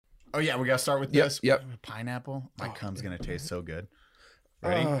Oh, yeah, we got to start with this. Yep. Pineapple. My cum's going to taste so good.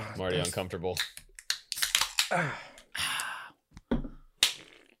 Ready? I'm already uncomfortable. I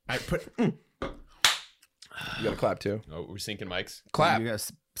put... You got to clap, too. Oh, we're syncing mics. Clap. You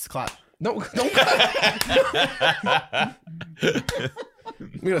guys clap. No, don't clap.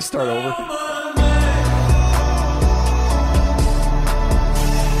 We got to start over.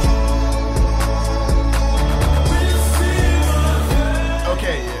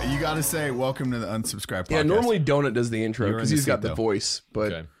 Okay, you got to say welcome to the Unsubscribed podcast. Yeah, normally Donut does the intro You're in because the he's got seat, the though. voice.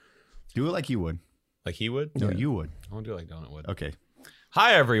 But Okay. Do it like you would. Like he would? No, you would. I want to do it like Donut would. Okay.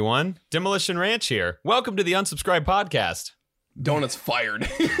 Hi, everyone. Demolition Ranch here. Welcome to the Unsubscribed podcast. Donut's fired.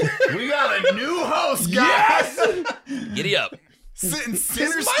 We got a new host, guys. Giddy up. Sitting His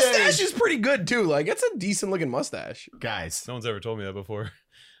center mustache stage. is pretty good, too. Like, it's a decent looking mustache. Guys, No one's ever told me that before.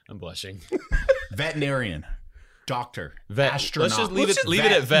 I'm blushing. veterinarian, doctor, Vet. astronaut. Let's just leave Let's it. Leave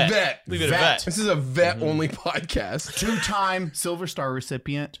it at vet. Vet. Leave it Vet. at vet. This is a vet-only podcast. Two-time Silver Star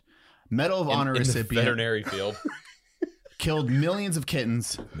recipient, Medal of Honor In the recipient, veterinary field. killed millions of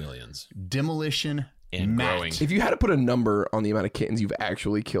kittens, Millions. demolition, And Matt. growing. If you had to put a number on the amount of kittens you've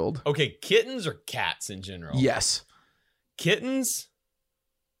actually killed. Okay, kittens or cats in general? Yes. Kittens,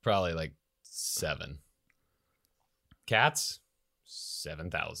 probably like 7. Cats,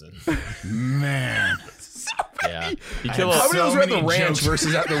 7,000. Man. Yeah. You kill How a, many of those are at the many ranch jokes.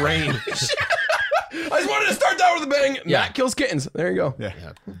 versus at the range? I just wanted to start that with a bang. Yeah. Matt kills kittens. There you go. Yeah.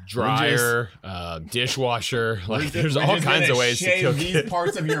 dryer, dishwasher. Like, there's all kinds of ways to kill these kittens.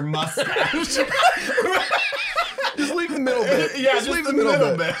 parts of your mustache. Just leave the middle bit. Yeah, just leave the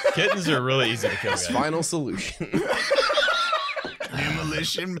middle bit. Kittens are really easy to kill, guys. Final solution.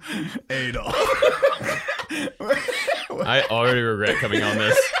 Demolition Adolf. I already regret coming on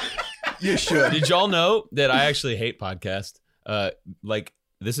this. You should. Did y'all know that I actually hate podcasts? Like,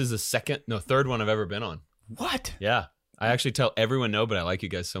 this is the third one I've ever been on. What? Yeah. I actually tell everyone no, but I like you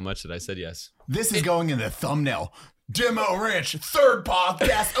guys so much that I said yes. This is going in the thumbnail. Demo Ranch, third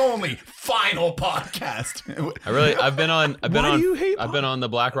podcast only, final podcast. I've been on Why do you hate I've been on the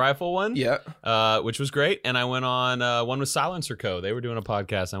Black Rifle one. Yeah. Which was great. And I went on one with Silencer Co. They were doing a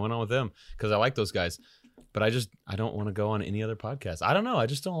podcast. I went on with them because I like those guys. But I don't want to go on any other podcast. I don't know. I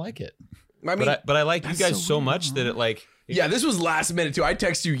just don't like it. I mean, But I like you guys so so much that it like yeah, this was last minute too. I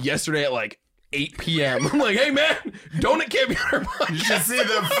texted you yesterday at like 8 p.m. I'm like, hey man, Donut can't be on our podcast. You should see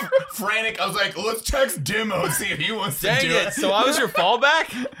the frantic. I was like, let's text Demo and see if he wants to dang do it. So I was your fallback?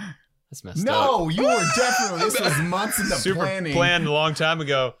 That's messed up. No, you were definitely. This was months in the Super planning. planned a long time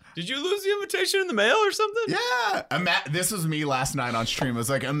ago. Did you lose the invitation in the mail or something? Yeah. This was me last night on stream. I was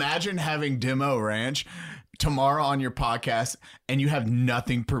like, imagine having Demo Ranch tomorrow on your podcast and you have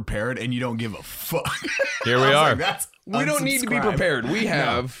nothing prepared and you don't give a fuck. Here we I was are. like, that's We don't need to be unsubscribe. prepared. We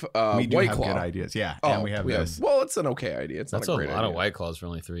have We do White have Claw. good ideas. Yeah. Oh, and we have this. Well, it's an okay idea. It's That's not a a great lot idea. of White Claws for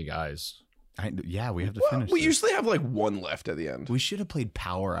only 3 guys. Yeah, we have to Well, finish we this. usually have like one left at the end. We should have played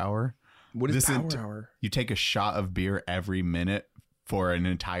Power Hour. What is This Power ent- Hour? You take a shot of beer every minute for an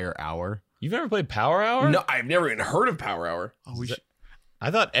entire hour. You've never played Power Hour? No, I've never even heard of Power Hour. Oh, we should.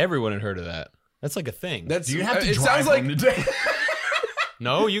 I thought everyone had heard of that. That's like a thing. That's Do you have to it drive sounds like home today?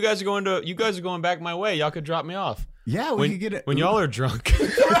 No, you guys are going back my way. Y'all could drop me off. Yeah, we could get it. When y'all are drunk.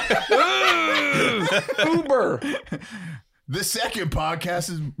 Uber. The second podcast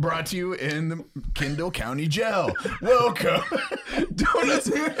is brought to you in the Kendall County Jail. Welcome. Donuts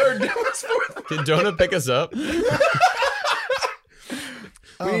or donuts for Did Donut pick us up?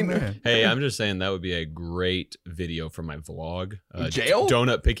 Oh, man. Hey, I'm just saying that would be a great video for my vlog. Jail?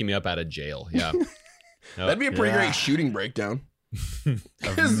 Donut picking me up out of jail. Yeah. That'd be a pretty Yeah. great shooting breakdown. Of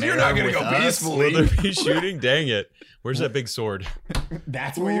Because you're not Mayor gonna go with us. Will peacefully. there be shooting? Dang it. Where's that big sword?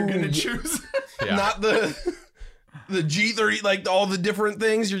 That's what you're going to choose. Yeah. Not the G30, like all the different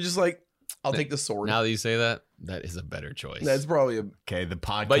things. You're just like, I'll take the sword. Now that you say that, that is a better choice. That's probably a. Okay, the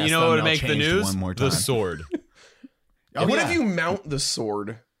podcast. But you know what would thumbnail make the changed news? One more time. The sword. Oh, What yeah. if you mount the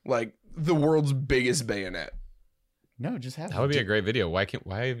sword like the world's biggest bayonet? No, just have That would be a great video. Why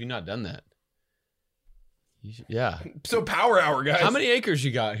have you not done that? Yeah. So Power Hour, guys. How many acres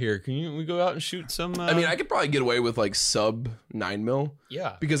you got here? Can we go out and shoot some? I mean, I could probably get away with like sub 9 mil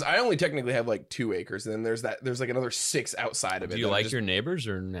yeah. because I only technically have like 2 acres, and then there's like another 6 outside of it. Do you that like just- your neighbors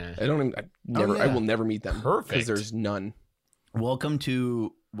or nah? I don't. Even, I yeah. will never meet them. Perfect. Because there's none. Welcome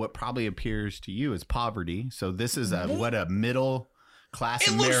to what probably appears to you as poverty. So this is what a middle class It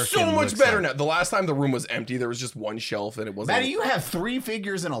American looks so much better like. now. The last time the room was empty, there was just one shelf, and it wasn't. Maddie, you have 3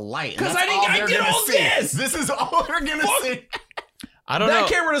 figures and a light. 'Cause That's I didn't- all I they're did gonna all see. this! This is all they're gonna Fuck. see. I don't that know.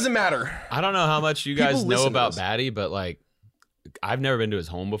 camera doesn't matter. I don't know how much you People guys know listen to about this. Batty, but like I've never been to his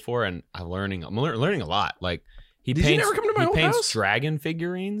home before, and I'm learning a lot. Like he Did paints, you never come to my he old paints house? dragon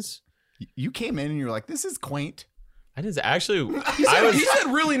figurines. You came in and you're like, this is quaint. I didn't actually. He said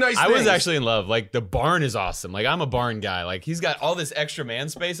really nice I things. was actually in love. Like the barn is awesome. Like I'm a barn guy. Like he's got all this extra man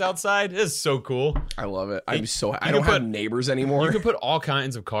space outside. It's so cool. I love it. I can don't have put- neighbors anymore. You can put all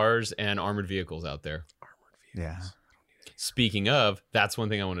kinds of cars and armored vehicles out there. Yeah. Speaking of, that's one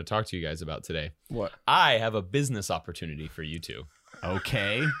thing I want to talk to you guys about today. What? I have a business opportunity for you two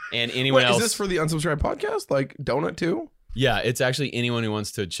Okay. and anyone Wait, else. is this for the unsubscribed podcast? Like Donut too? Yeah, it's actually anyone who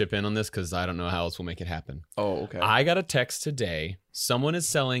wants to chip in on this because I don't know how else we'll make it happen. Oh, okay. I got a text today. Someone is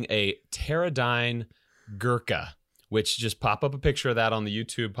selling a pterodyne Gurkha, which just pop up a picture of that on the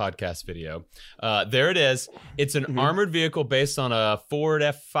YouTube podcast video. There it is. It's an armored vehicle based on a Ford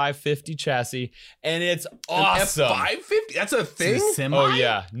F550 chassis, and it's awesome. F550? That's a thing? It's a semi? Oh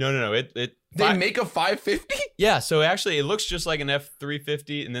yeah, no. They make a 550? Yeah, so actually it looks just like an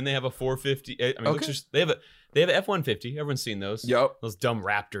F350, and then they have a 450. I mean, it looks Okay. just they have an F150. Everyone's seen those. Yep. Those dumb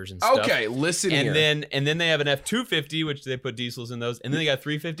Raptors and stuff. Okay, listen here. And then they have an F250, which they put diesels in those, and then they got a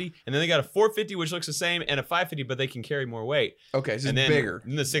 350, and then they got a 450, which looks the same, and a 550, but they can carry more weight. Okay, so And it's then, bigger.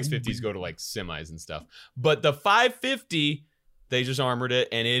 then the 650s go to like semis and stuff. But the 550, they just armored it,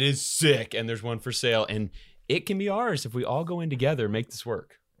 and it is sick. And there's one for sale, and it can be ours if we all go in together and make this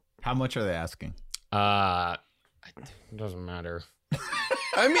work. How much are they asking? It doesn't matter.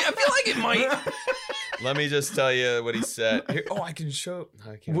 I mean, I feel like it might. Let me just tell you what he said. Here, I can show.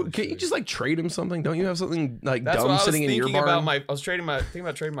 I can't. Well, can't you just like trade him something? Don't you have something like That's what I dumb was sitting in your thinking barn? about. I was thinking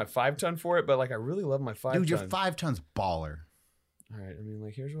about trading my 5-ton for it, but like I really love my 5-ton. Dude, your 5 tons baller. All right, I mean,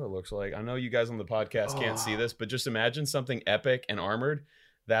 like here's what it looks like. I know you guys on the podcast can't see this, but just imagine something epic and armored.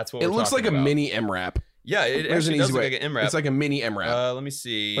 That's what It we're looks like talking a about. mini MRAP. Yeah, it There's actually an does easy look way. like an MRAP. It's like a mini MRAP. Let me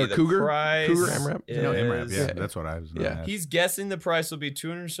see. Or the Cougar? price Cougar MRAP? No, MRAP. is- Yeah, that's what I was. Yeah. He's guessing the price will be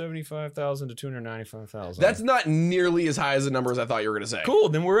 $275,000 to $295,000. That's not nearly as high as the numbers I thought you were going to say. cool.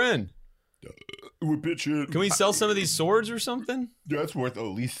 Then we're in. We're pitching. Can we sell some of these swords or something? That's worth at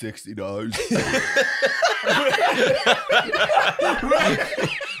least $60.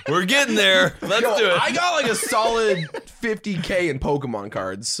 We're getting there. Let's Yo, do it. I got like a solid 50K in Pokemon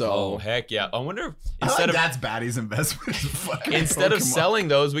cards. So Oh heck yeah! I wonder if Instead instead of that's Batty's investment. is fucking instead of Pokemon. selling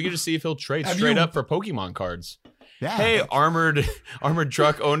those, we could just see if he'll trade Have straight you- up for Pokemon cards. Yeah. Hey, armored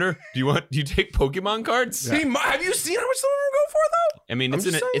truck owner, do you take Pokemon cards? Have you seen how much some of them go for though? I mean, I'm it's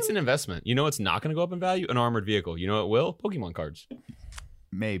just it's saying. an investment. You know, it's not going to go up in value. An armored vehicle. You know, it will. Pokemon cards.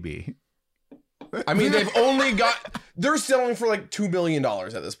 Maybe. I mean, they're selling for like $2 million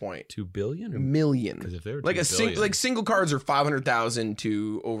at this point. 2 billion. Because Million. if they were Like 2 billion, like single cards are 500,000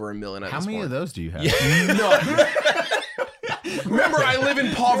 to over $1 million. At How this many point. of those do you have? None. Remember, I live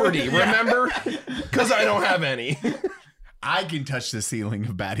in poverty. Remember, because I don't have any. I can touch the ceiling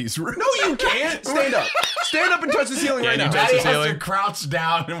of Batty's room. No, you can't. Stand up. Stand up and touch the ceiling right you now. touch Batty the has ceiling? to crouch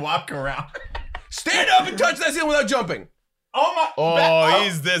down and walk around. Stand up and touch that ceiling without jumping. Oh my! oh,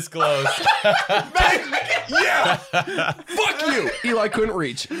 he's this close. Yeah. Fuck you. Eli couldn't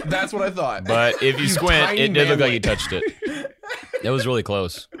reach. That's what I thought. But if you squint, tiny it did look man like you touched it. That was really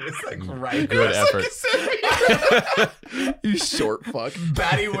close. It's like right. Good effort. You short fuck.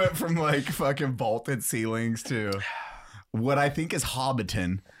 Batty went from like fucking vaulted ceilings to what I think is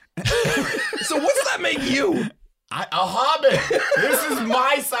Hobbiton. So what's that make you? A hobbit. This is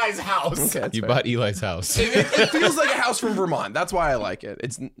my size house. Okay, that's You fair. bought Eli's house. It feels like a house from Vermont. That's why I like it.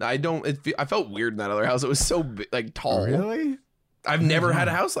 I felt weird in that other house. It was so like tall. Really? I've never had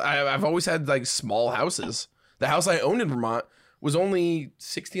a house. I've always had like small houses. The house I owned in Vermont was only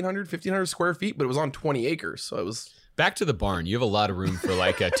 1,500 square feet, but it was on 20 acres. So it was Back to the barn. You have a lot of room for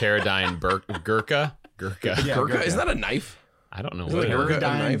like a pterodyne Gurkha. Gurkha. Yeah, Gurkha. Gurkha. Isn't that a knife? I don't know Is it what a it is. Gurkha?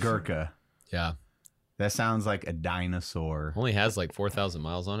 Pterodyne knife? Gurkha. Yeah. That sounds like a dinosaur. Only has like 4,000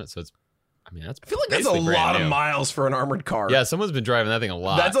 miles on it, so it's. I mean, that's. I feel like that's a basically brand lot of new. miles for an armored car. Yeah, someone's been driving that thing a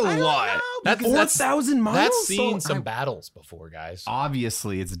lot. That's a lot. That's 4,000 miles. That's seen So some I- battles before, guys.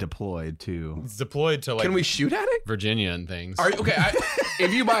 Obviously, it's deployed too. It's deployed to like Can we shoot at it? Virginia and things. Are okay?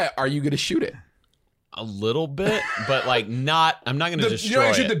 If you buy it, are you going to shoot it? A little bit, but like not. I'm not going to You're destroy not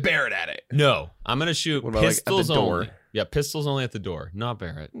gonna shoot it. the Barrett at it. No, I'm going to shoot What about, like, at the pistols door? only. Yeah, pistols only at the door, not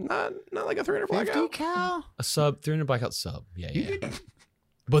Barrett. Not like a 300 50 blackout. cal? A sub, 300 blackout sub. Yeah.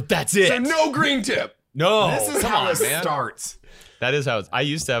 But that's it. So no green tip. No, This is come how on, it man. starts. That is how it's. I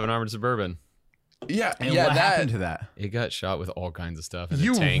used to have an armored Suburban. Yeah, And yeah. what That happened to that? It got shot with all kinds of stuff in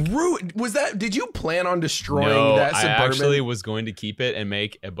you the tank. was that? Did you plan on destroying No, that I Suburban? actually was going to keep it and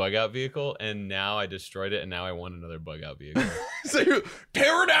make a bug out vehicle, and now I destroyed it, and now I want another bug out vehicle. So you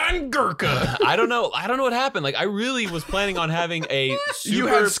Paradigm Gurkha. I don't know what happened. Like I really was planning on having a super You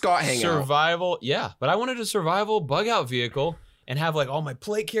had Scott hang out. survival. Yeah, but I wanted a survival bug out vehicle and have like all my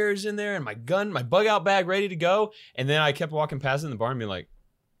plate carriers in there and my gun, my bug out bag ready to go. And then I kept walking past it in the barn, being like,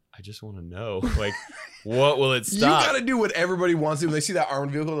 I just want to know, like, what will it stop? You got to do what everybody wants to. When they see that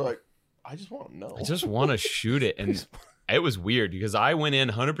armored vehicle, they're like, I just want to know. I just want to shoot it. And it was weird because I went in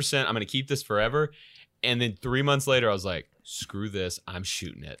 100%. I'm going to keep this forever. And then 3 months later, I was like, screw this. I'm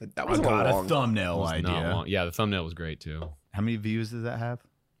shooting it. That I was got long. a thumbnail It was not idea. long. Yeah, the thumbnail was great too. How many views does that have?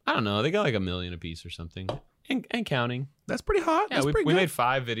 I don't know. They got like 1 million a piece or something. And counting. That's pretty hot. Yeah, That's we pretty good. made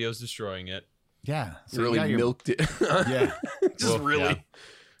 5 videos destroying it. Yeah. You really got your- milked it. Yeah. Just Well, really. yeah.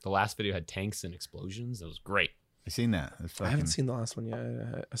 The last video had tanks and explosions. It was great. I seen that. That's I haven't fucking- seen the last one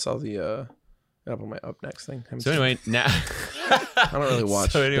yet. I saw the up on my up next thing. Haven't So seen- anyway, now I don't really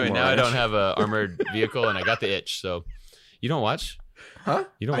watch. So anyway, now I Demolition. don't have a armored vehicle, and I got the itch. So you don't watch? Huh?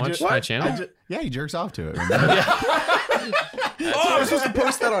 You don't I watch ju- my what? channel? Yeah, he jerks off to it. Oh, I was supposed to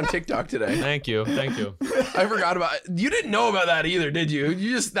post that on TikTok today. Thank you. I forgot about it. You didn't know about that either, did you?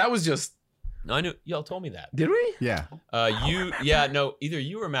 That was just. No, I knew y'all told me that. Did we? Yeah. Either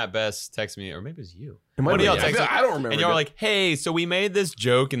you or Matt Best texted me, or maybe it was you. It might One be. of y'all texted me, I don't remember. and y'all were like, "Hey, so we made this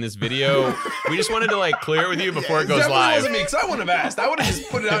joke in this video. We just wanted to like clear it with you before it goes Definitely live." wasn't me, because I wouldn't have asked. I would have just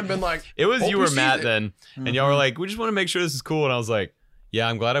put it out and been like, It was hope you he or sees Matt it. then, and y'all were like, "We just want to make sure this is cool," and I was like, "Yeah,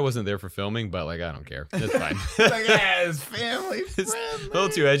 I'm glad I wasn't there for filming, but like I don't care. It's fine." Like, yeah, it's family It's friendly. a little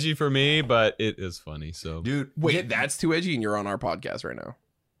too edgy for me, but it is funny. So Dude, Wait, that's too edgy, and you're on our podcast right now.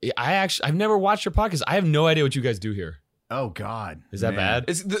 I've never watched your podcast. I have no idea what you guys do here. oh God. Is that Man. bad?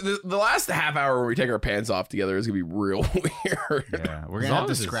 It's the last half hour where we take our pants off together is gonna be real weird. Yeah, we're As gonna long have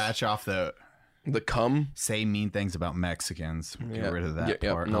to as it's- scratch off the The cum. say mean things about Mexicans. Get Yeah. rid of that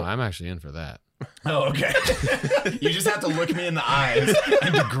Yeah, part. No, I'm actually in for that. Oh, okay. You just have to look me in the eyes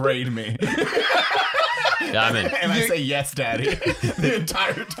and degrade me. Yeah, I'm in. And I say yes, daddy, the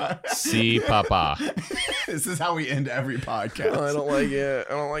entire time. See, Papa. This is how we end every podcast. I don't like it.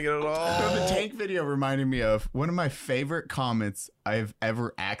 I don't like it at So all. the tank video reminded me of one of my favorite comments I've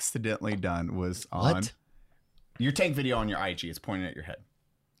ever accidentally done was on What? your tank video on your IG. It's pointing at your head.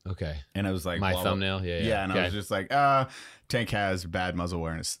 Okay. And I was like, My blah, thumbnail? Yeah, yeah. and Okay. I was just like, tank has bad muzzle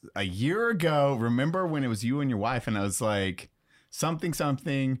awareness. A year ago, remember when it was you and your wife, and I was like,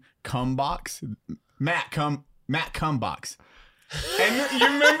 something, cum box? Matt cum box. And you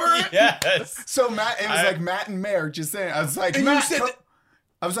remember it? Yes. So Matt, it was like Matt and Mare just saying, I was like, And Matt, you said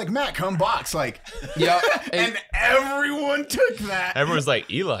I was like, Matt, come box. Like, Yeah, and everyone took that. Everyone's like,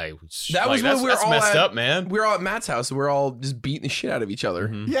 Eli. That was when we were that's all messed at- up, man. we were all at Matt's house, and we were all just beating the shit out of each other.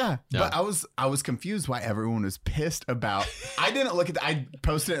 Yeah, Yeah. but I was confused why everyone was pissed about. I didn't look at I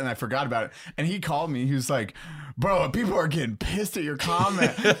posted it and I forgot about it. And he called me. He was like, "Bro, people are getting pissed at your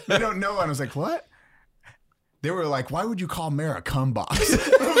comment. They don't know." And I was like, "What?" They were like, "Why would you call Mare a cum box?"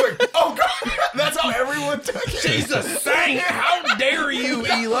 I was like, "Oh God, that's how everyone took it." She's a saint. How dare you,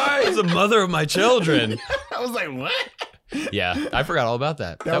 Eli? As the mother of my children. I was like, "What?" Yeah, I forgot all about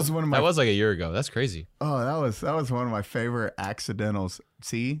that. That was one of my- That was like a year ago. That's crazy. Oh, that was one of my favorite accidentals.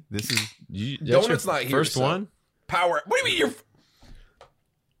 See, this is That's Donut's your not here, First so- one. Power. What do you mean you're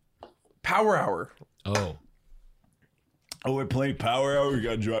Power Hour? Oh, we played Power Hour. We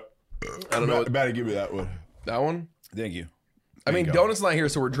got drunk. I don't know. About to give me that one. That one? Thank you. I mean, you go. Donut's not here,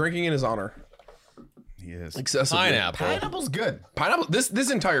 so we're drinking in his honor. He is. Excessively. pineapple. Pineapple's good. Pineapple.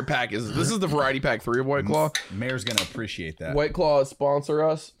 This entire pack is this is the variety pack 3 of White Claw. Mayor's gonna appreciate that. White Claw sponsor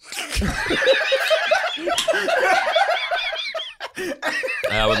us.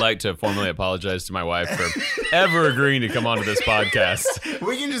 I would like to formally apologize to my wife for ever agreeing to come onto this podcast.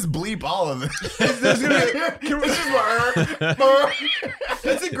 We can just bleep all of it.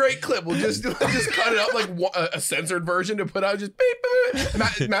 That's a great clip. We'll just cut it up like a censored version to put out. Just beep, beep,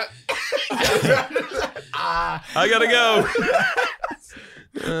 beep. Matt. I gotta go.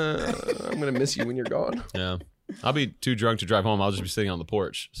 I'm gonna miss you when you're gone. Yeah, I'll be too drunk to drive home. I'll just be sitting on the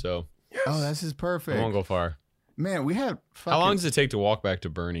porch, so Oh, this is I perfect. won't go far. Man, we had fucking... How long does it take to walk back to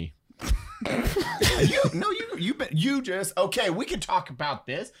Bernie? you just... Okay, we can talk about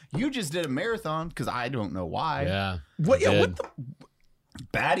this. You just did a marathon, because I don't know why. Yeah. What? I Yeah. did. What? The,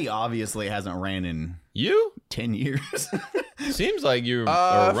 Batty obviously hasn't ran in You? 10 years. Seems like you're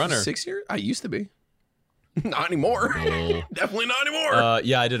a runner. 6 years? I used to be. Not anymore. Oh. Definitely not anymore.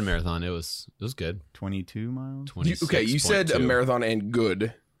 Yeah, I did a marathon. It was good. 22 miles? You said a 26.2. marathon and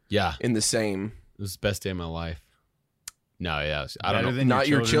good Yeah. in the same. was the best day of my life. No, yeah, I don't know. Not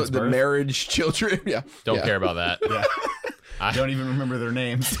your the marriage children. Yeah, Don't care about that. Yeah. I don't even remember their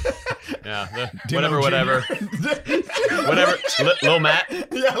names. Yeah, whatever. Little Matt.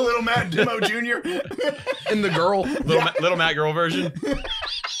 Yeah, Little Matt, Demo Jr. And the girl, Little Matt girl version.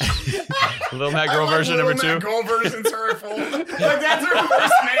 Little Matt girl version number 2. Little Matt girl version's her full. Like that's her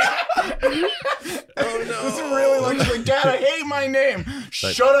first name. Oh no! This is really like, Dad, I hate my name.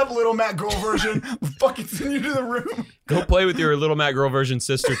 Shut up, Little Matt girl version. Fucking send you to the room. Go play with your Little Matt girl version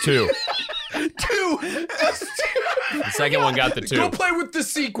sister 2. 2. That's 2. The second one got the 2. Go play with the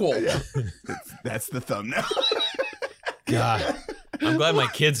sequel. Yeah. That's the thumbnail. God, I'm glad my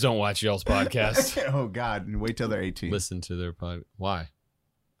kids don't watch y'all's podcast. Oh God! And wait till they're 18. Listen to their podcast. Why?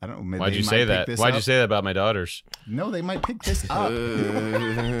 I don't know. Maybe Why'd you say that? Why'd you say that about my daughters? No, they might pick this up.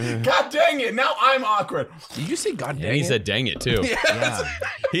 God dang it! Now I'm awkward. Did you say God dang And he said dang it too. Yeah.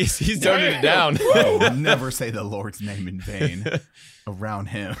 He's toning it down. Oh, never say the Lord's name in vain around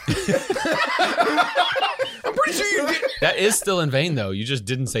him. I'm pretty sure you did. That is still in vain though. You just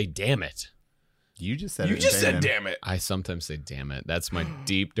didn't say damn it. You just said You it. just said damn it. I sometimes say damn it. That's my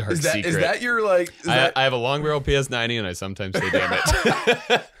deep dark Is that secret. your like? I have a long barrel PS90 and I sometimes say damn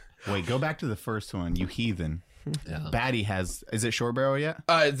it. Wait, go back to the first one. You heathen. Yeah. Batty has. Is it short barrel yet?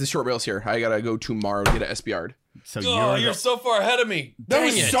 The short barrel's here. I gotta go tomorrow to get an SBR'd. So you're so far ahead of me. That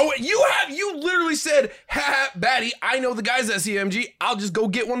was so. You literally said, "Ha, Batty, I know the guys at CMG. I'll just go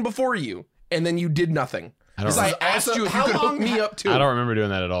get one before you." And then you did nothing. Because I asked you if you could hook me up too. I don't remember doing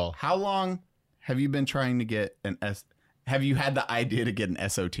that at all. How long have you been trying to get an S? Have you had the idea to get an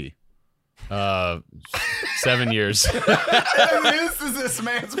SOT? 7 years. This is this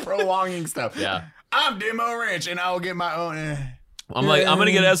man's prolonging stuff. Yeah. I'm Demo Ranch and I'll get my own. I'm like, I'm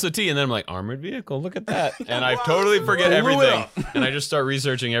gonna get SOT, and then I'm like, armored vehicle. Look at that, and I totally forget everything, and I just start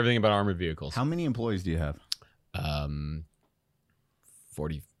researching everything about armored vehicles. How many employees do you have?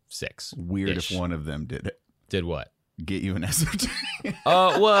 46. Weird if one of them did it. Did what? Get you an SOT.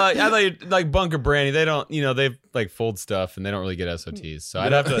 Well, I thought you'd, like Bunker Brandy. They don't, they like fold stuff, and they don't really get SOTs. So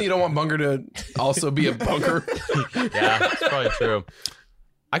I'd have to. You don't want Bunker to also be a bunker. Yeah, that's probably true.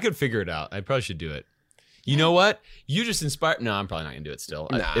 I could figure it out. I probably should do it. You know what? You just inspired. No, I'm probably not gonna do it still.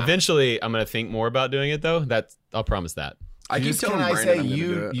 Nah. Eventually, I'm gonna think more about doing it though. I'll promise that. I keep telling Brandon I'm gonna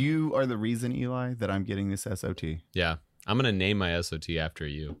do it. you are the reason, Eli, that I'm getting this SOT. Yeah, I'm gonna name my SOT after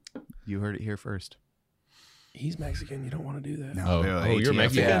you. You heard it here first. He's Mexican. You don't want to do that. No, you're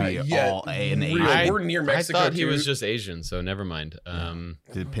Mexican? We're near Mexico. I thought he too. was just Asian, so never mind.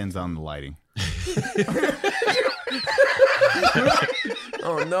 Depends on the lighting.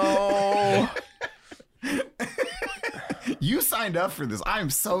 Oh no. You signed up for this. I'm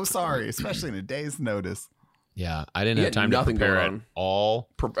so sorry, especially in a day's notice. Yeah, I didn't have time to prepare at all.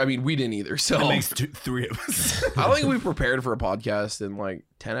 I mean, we didn't either. So It makes 3 of us. I think we prepared for a podcast in like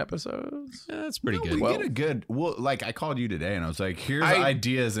 10 episodes. Yeah, that's pretty good. We get a good. Well, like I called you today, and I was like, "Here's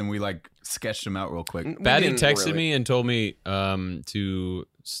ideas," and we like sketched them out real quick. Batty texted me and told me to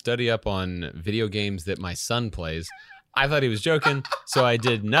study up on video games that my son plays. I thought he was joking, so I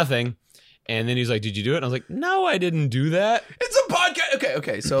did nothing. And then he's like, "Did you do it?" And I was like, "No, I didn't do that." It's a podcast.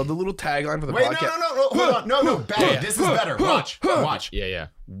 Okay. So the little tagline for the podcast. No, hold on. No, Batty, this is better. Watch. Yeah.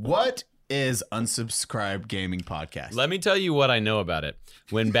 What is Unsubscribed Gaming Podcast? Let me tell you what I know about it.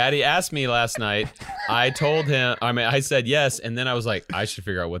 When Batty asked me last night, I told him, I said yes, and then I was like, I should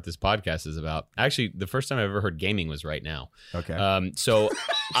figure out what this podcast is about. Actually, the first time I ever heard gaming was right now. Okay. So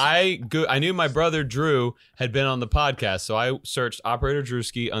I knew my brother Drew had been on the podcast, so I searched Operator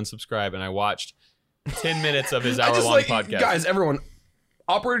Drewski Unsubscribe, and I watched 10 minutes of his hour-long podcast. Guys, everyone,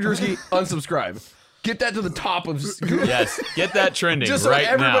 Operator Drewski Unsubscribe. Get that to the top of yes, get that trending just so right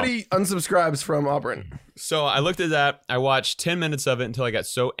everybody now. unsubscribes from Operator. So I looked at that. I watched 10 minutes of it until I got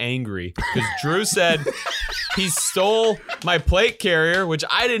so angry because Drew said he stole my plate carrier, which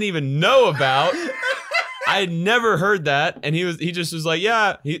I didn't even know about. I had never heard that, and he just was like,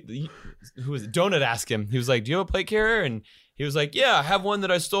 yeah. Who was it? Donut asked him. He was like, "Do you have a plate carrier?" And he was like, "Yeah, I have one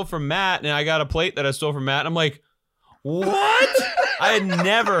that I stole from Matt, and I got a plate that I stole from Matt." And I'm like, "What?" I had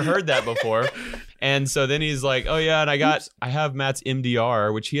never heard that before. And so then he's like, "Oh yeah, and I have Matt's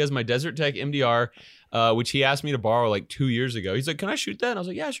MDR, which he has my Desert Tech MDR, which he asked me to borrow like 2 years ago." He's like, "Can I shoot that?" And I was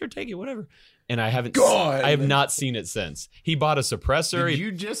like, "Yeah, sure, take it, whatever." And I have not seen it since. He bought a suppressor. Did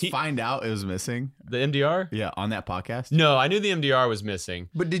you just find out it was missing? The MDR? Yeah, on that podcast? No, I knew the MDR was missing.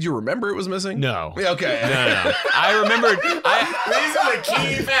 But did you remember it was missing? No. Yeah, okay. No. I remembered. These are the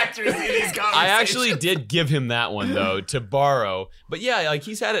key factors in these conversations. I actually did give him that one though to borrow. But yeah, like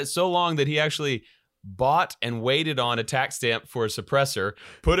he's had it so long that he actually bought and waited on a tax stamp for a suppressor,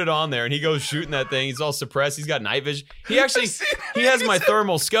 put it on there, and he goes shooting that thing. He's all suppressed. He's got night vision. He has my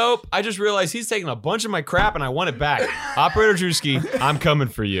thermal scope. I just realized he's taking a bunch of my crap, and I want it back. Operator Drewski, I'm coming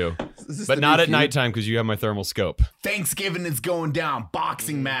for you. But not at nighttime because you have my thermal scope. Thanksgiving is going down.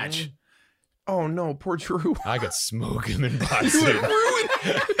 Boxing match. Oh no, poor Drew. I could smoke him in boxing.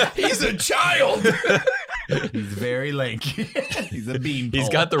 He's a child. He's very lanky. He's a beanpole. He's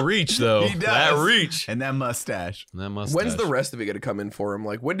got the reach, though. He does. That reach. And that mustache. When's the rest of it going to come in for him?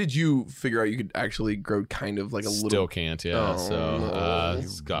 Like, when did you figure out you could actually grow kind of like a little? Still can't, yeah. Oh.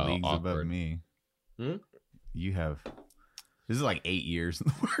 It's got Leagues above awkward. me. You have. This is like 8 years in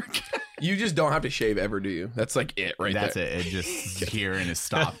the work. You just don't have to shave ever, do you? That's like it right That's there. it. It just here and it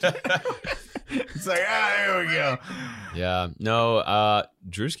stopped. It's like, there we go. Yeah. No,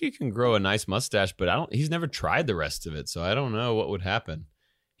 Drewski can grow a nice mustache, but he's never tried the rest of it, so I don't know what would happen.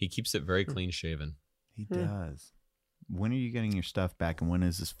 He keeps it very clean shaven. He does. When are you getting your stuff back, and when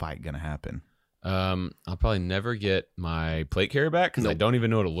is this fight going to happen? I'll probably never get my plate carrier back because I don't even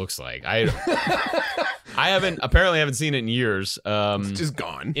know what it looks like. I haven't seen it in years. It's just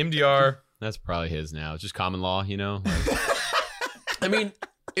gone. MDR, that's probably his now. It's just common law, you know? I mean,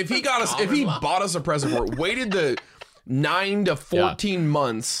 if he bought a suppressor for it, waited the 9 to 14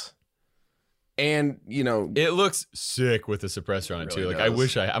 months, and it looks sick with the suppressor on it too. really Like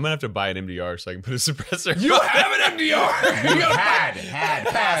does. I'm gonna have to buy an MDR so I can put a suppressor. You have an MDR. You had.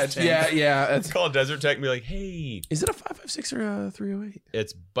 Yeah. It's called Desert Tech and be like, hey, Is it a 5.56 or a 308?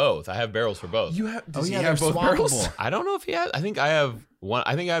 it's both. I have barrels for both. You have? Does he they're have both barrels? swappable. I don't know if he has. I think I have one.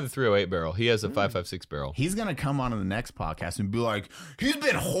 I think I have the 308 barrel. He has a 5.56 barrel. He's going to come on to the next podcast and be like, he's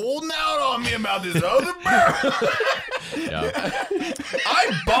been holding out on me about this other barrel. Yeah.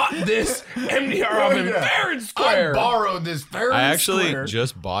 I bought this MDR off him fair and I square. borrowed this fair I and actually square.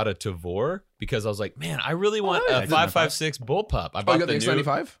 just bought a Tavor because I was like, man, I really want a 5.56 bullpup. I Oh, bought you got the new,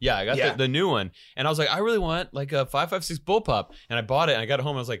 X95? Yeah, I got the new one, and I was like, I really want like a 5.56 bullpup, and I bought it, and I got it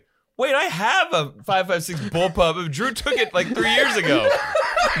home, and I was like, wait, I have a 5.56 bullpup. Drew took it like 3 years ago.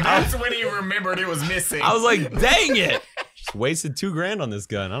 That's when he remembered it was missing. I was like, dang it. Just wasted $2,000 on this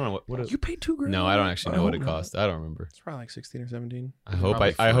gun. I don't know what You paid $2,000? no, I don't actually know what it cost. I don't remember. It's probably like 16 or 17. I hope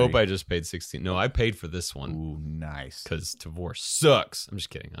Probably I hope free. I just paid 16. No, I paid for this one Ooh, nice. because Tavor sucks. I'm just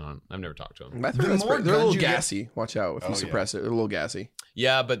kidding. I've never talked to him. They're The a more little guns you get- gassy. Watch out if you suppress it. They're a little gassy.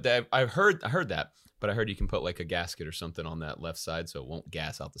 Yeah, but I heard that. But I heard you can put like a gasket or something on that left side so it won't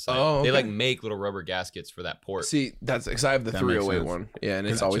gas out the side. Oh, They okay. like make little rubber gaskets for that port. See, that's because I have the That makes 308 sense. one. Yeah, and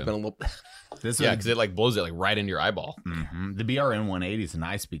it's Gotcha. always been a little. This Yeah, is because it like blows it like right into your eyeball. the BRN 180 is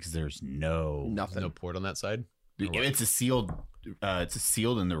nice because there's Nothing. No port on that side. it's a sealed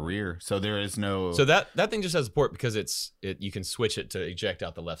in the rear, so there is no. So that thing just has a port because you can switch it to eject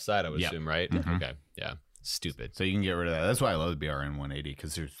out the left side. I would assume, right? Okay, yeah. Stupid. So you can get rid of that. That's why I love the BRN 180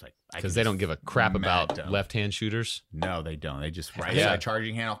 because there's like Because they don't give a crap about them. left-hand shooters. No, they don't. They just right Yeah. side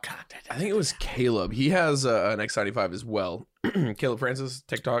charging handle. God, I think it was Caleb. He has an X95 as well. Caleb Francis,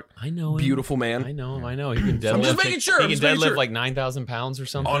 TikTok. I know him. Beautiful man. I know him. I know. He can deadlift. I'm just making sure. He I'm can just making deadlift sure. like 9,000 pounds or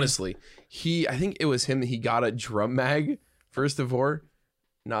something. Honestly, I think it was him that he got a drum mag first of all,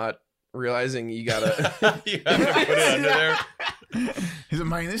 not realizing you gotta. You have to put it under there. he's like,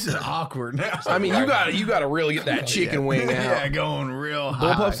 man, this is awkward now. I mean, you gotta really get that chicken wing out. Yeah, going real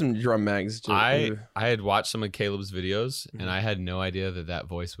high. Bullpups and drum mags. Just, I had watched some of Caleb's videos and I had no idea that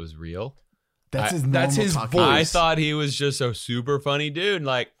voice was real. That's his. that's normal his talking voice. I thought he was just a super funny dude.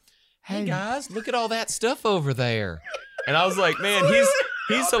 Like, hey guys, look at all that stuff over there. And I was like, man,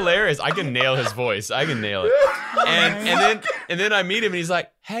 he's hilarious. I can nail his voice. I can nail it. And then I meet him and he's like,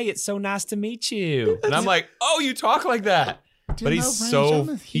 hey, it's so nice to meet you. And I'm like, oh, you talk like that. But he's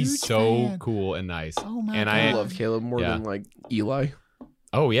so cool and nice. Oh my and God. I love Caleb more than like Eli.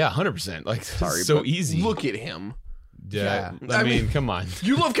 Oh yeah, 100%. Like, Sorry, so but easy. Look at him. Yeah. Yeah. I mean, come on.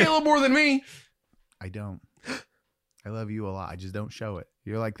 You love Caleb more than me. I don't. I love you a lot. I just don't show it.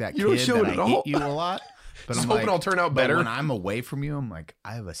 You're like that You kid don't show that it at I all. hate you a lot. But Just I'm hoping like, I'll turn out but better. when I'm away from you, I'm like,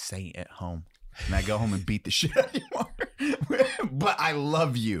 I have a saint at home. And I go home and beat the shit out of you more. But I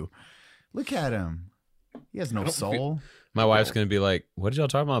love you. Look at him. He has no soul. My wife's going to be like, what did y'all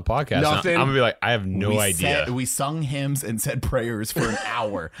talk about on the podcast? Nothing. I'm going to be like, I have no idea. We sung hymns and said prayers for an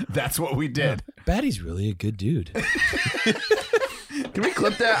hour. That's what we did. Batty's really a good dude. Can we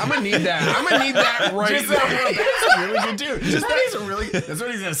clip that? I'm gonna need that. I'm gonna need that right Just there. that's a really good dude. Just that's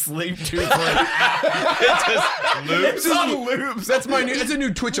what he's gonna sleep to for an hour. Loops. It's on loops. That's a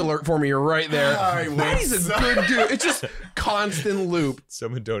new Twitch alert for me. You're right there. All right, He's a wait. good dude. It's just constant loop.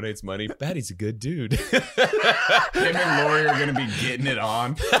 Someone donates money. Batty's a good dude. Him and Lori are gonna be getting it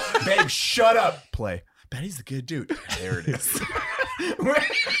on. Babe, shut up. Play. Betty's a good dude. There it is.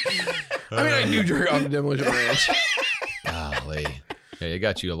 I mean, I do jerk off the Demolition Ranch. Golly. Yeah, you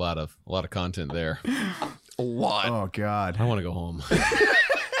got you a lot of content there. A lot. Oh God. I want to go home.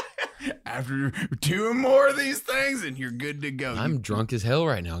 After 2 more of these things, and you're good to go. I'm drunk as hell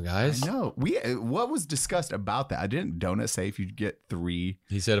right now, guys. I know. What was discussed about that? I didn't Donut say if you get 3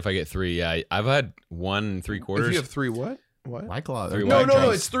 He said if I get 3, yeah. I've had 1 3/4. If you have 3 what? What? White Claw. Three No, White no,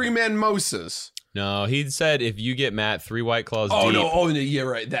 Claws. it's 3 mimosas. No, he said if you get Matt 3 White Claws Oh deep, no! Oh yeah,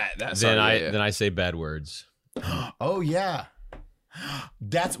 right. That's then I say bad words. Oh yeah.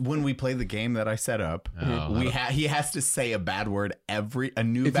 That's when we play the game that I set up. Oh, He has to say a bad word If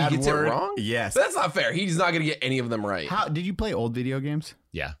bad he gets word. it wrong? Yes. That's not fair. He's not gonna get any of them right. How did you play old video games?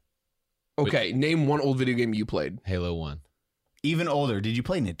 Yeah. Okay, name one old video game you played. Halo 1. Even older. Did you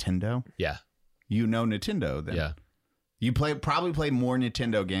play Nintendo? Yeah. You know Nintendo then. Yeah. You probably play more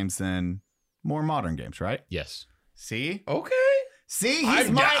Nintendo games than more modern games, right? Yes. See? Okay. See, he's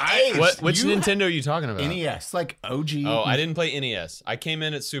I'm- my I- age. Which You Nintendo are you talking about? NES, like OG. Oh, I didn't play NES. I came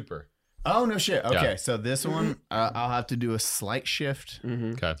in at Super. Oh no shit. Okay, Yeah. so this one I'll have to do a slight shift.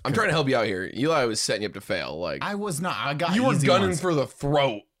 Okay. I'm trying to help you out here. Eli was setting you up to fail. Like I was not. I got you were easy gunning ones. for the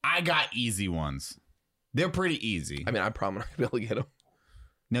throat. I got easy ones. They're pretty easy. I mean, I promise I'll be able to get them.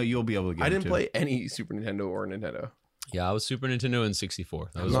 No, you'll be able to get. I them didn't too. play any Super Nintendo or Nintendo. Yeah, I was Super Nintendo and 64.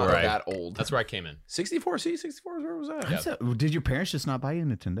 That I'm was not where that old. That's where I came in. 64. See, 64 is where was that? Yeah. So, did your parents just not buy you a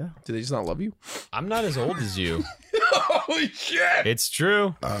Nintendo? Did they just not love you? I'm not as old as you. Holy shit! It's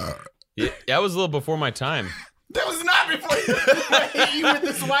true. That was a little before my time. That was not before I hit you with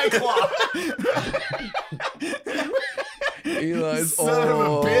this White Claw. Eli's Son of a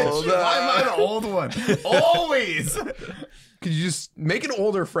old. bitch. Why am I the old one? Always. Could you just make an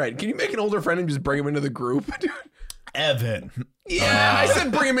older friend? Can you make an older friend and just bring him into the group, dude? Evan. Yeah, I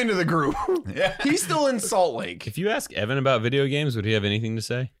said bring him into the group. Yeah. He's still in Salt Lake. If you ask Evan about video games, would he have anything to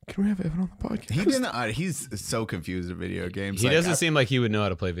say? Can we have Evan on the podcast? He didn't. He's so confused at video games. He Like, doesn't seem like he would know how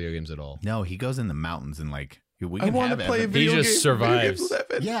to play video games at all. No, he goes in the mountains and like we I can want have to play a Evan. video just game. survives. Video games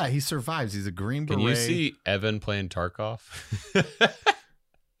with Evan. Yeah, he survives. He's a Green Can Beret. you see Evan playing Tarkov?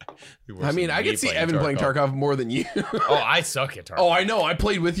 I mean, I could see Evan playing Tarkov more than you. Oh, I suck at Tarkov. Oh, I know. I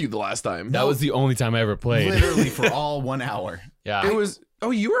played with you the last time. That was the only time I ever played. literally for all 1 hour? Yeah. It was.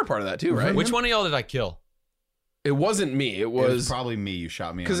 Oh, you were a part of that too, right? Which one of y'all did I kill? It wasn't me. It It was was probably me. You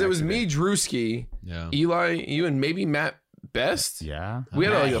shot me because on it was accident. me, Drewski, Yeah. Eli, you, and maybe Matt Best. Yeah, We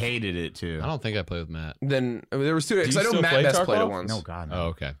had I like a- hated it too. I don't think I played with Matt. Then I mean, there was two. Because you I know still Matt play Best played it Tarkov? once. No, God, no. Oh,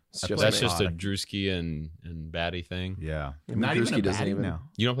 okay. It's I just played That's me. just a God. Drewski and Batty thing. Yeah, Yeah, not Drewski even a doesn't baddie even- now.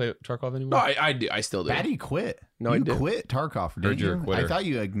 You don't play Tarkov anymore? No, I do. I still do. Batty quit. No, I you didn't. quit Tarkov. Heard Didn't you're a you? quitter. I thought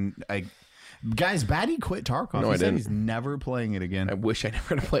you. Guys, Batty quit Tarkov. No, he I said didn't. he's never playing it again. I wish I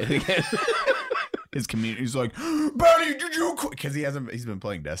never had to play it again. His community's like, Batty, did you quit? Because he's been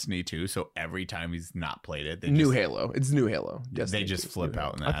playing Destiny too. So every time he's not played it, they New just, Halo. It's New Halo. they Destiny just 2 is flip New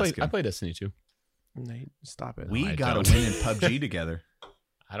out and I ask him. play Destiny too. Halo. Nate, stop it. We I got to don't. win in PUBG together.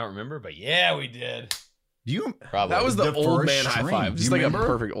 I don't remember, but yeah, we did. Do you? Probably. That was the old first man high stream. five. Just You like remember? a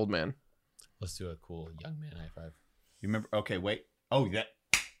perfect old man. Let's do a cool young man high five. You remember? Okay, wait. Oh, that.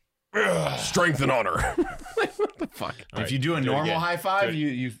 Strength and honor. What the fuck? All If right, you do a do it normal again. high five, Do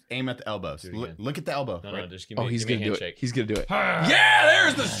you aim at the elbows. Do it again. Look at the elbow. No, right? just give me, Oh, he's give me gonna a do it. handshake. He's gonna do it. Yeah,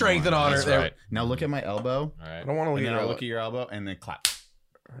 there's the strength and honor. That's There. right. Now look at my elbow. All right. I don't want to look And at then your I'll elbow. look at your elbow and then clap.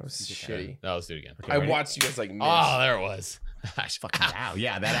 That was shitty. No, let's do it again. I watched you guys like miss. Oh, there it was. Wow,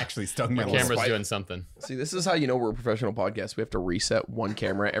 yeah, that actually stung my The little camera's spike. doing something. See, this is how you know we're a professional podcast. We have to reset one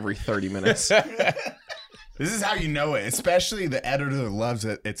camera every 30 minutes. This is how you know it. Especially the editor loves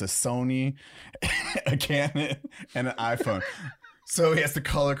it. It's a Sony, a Canon, and an iPhone. So he has to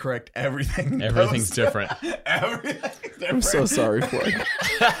color correct everything. Everything's different. Everything's different. I'm so sorry, Fleck.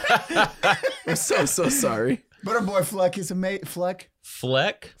 I'm so sorry. But our boy Fleck is a mate. Fleck.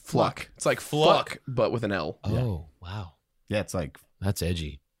 Fleck? Fluck. It's like Fluck. fuck, but with an L. Oh, wow. Yeah, it's like. That's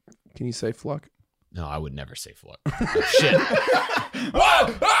edgy. Can you say Fluck? No, I would never say Fluck. Shit.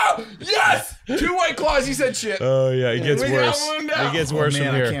 Whoa! Oh! Yes! 2 White Claws, you said shit. Oh, yeah. It gets We got worse. one down. It gets Oh, worse man,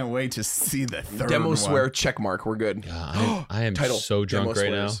 from I here. can't wait to see the third Demo one. swear check mark. We're good. I am Title, so drunk Demo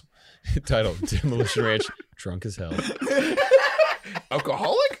right now. swears. Title, Demolition Ranch, drunk as hell.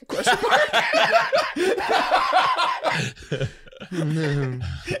 Alcoholic? Question mark.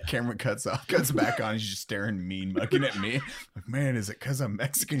 Camera cuts back on. He's just staring mean, mugging at me. Like, man, is it because I'm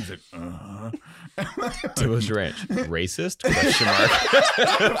Mexican? He's like, Demolition Ranch. Racist? Question mark.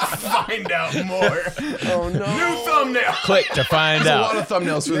 Find out more. Oh no! New thumbnail. Click to find There's out. a lot of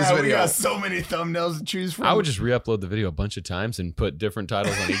thumbnails for this Yeah, we video. got so many thumbnails to choose from. I would just re-upload the video a bunch of times and put different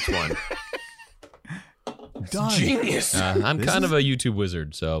titles on each one. Done. Genius. I'm kind of a YouTube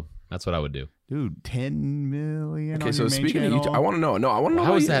wizard, so that's what I would do. Dude, 10 million. Okay, on so your main speaking of channel. YouTube, I want to know. No, I want to know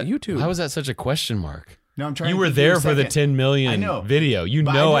How was that? YouTube. How was that such a question mark? No, I'm trying. You to were think there a for the second. 10 million I know. video. You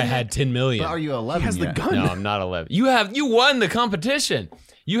But know I didn't- had 10 million. But are you 11 He has the yet? gun. No, I'm not 11. You won the competition.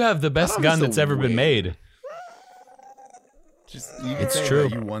 You have the best thought it gun was that's the ever been win. made. Just, you can It's say true,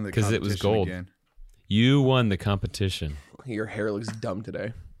 that you won the 'cause it was competition gold. again. You won the competition. Your hair looks dumb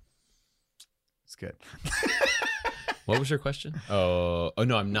today. It's good. What was your question? Oh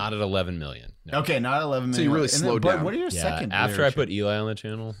no, I'm not at 11 million. No. Okay, not 11 million. So you really And then, slowed but down. What are your Yeah, second? after I put Eli on the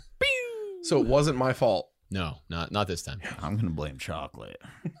channel. So it wasn't my fault. No, not this time. I'm gonna blame chocolate.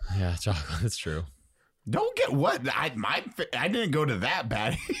 Yeah, chocolate. That's true. Don't get what I didn't go to that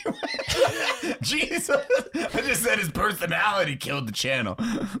bad. Jesus, I just said his personality killed the channel.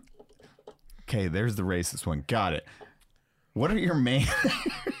 Okay, there's the racist one. Got it. What are your main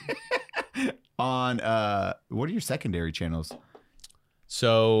on? What are your secondary channels?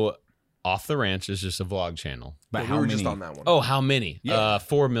 So, Off the Ranch is just a vlog channel. But Yeah, how we were many? just on that one. Oh, how many? Yeah.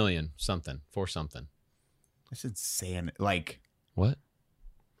 4 million something. 4 something. That's insane. Like, What?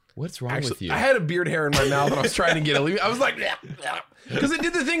 What's wrong with you? I had a beard hair in my mouth and I was trying to get it. I was like, because it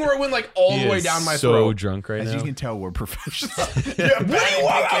did the thing where it went like all He the way is down my so throat. drunk right as now. you can tell, we're professionals. Yeah,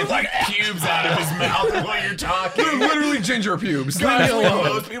 I was like pubes out of his mouth while you're talking. Literally ginger pubes. Leave me Guys, alone.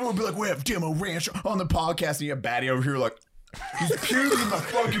 those people would be like, we have Demo Ranch on the podcast, and you have Batty over here like, these pubes in my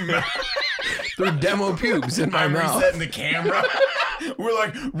fucking mouth. They're demo pubes in my I'm mouth. resetting the camera. We're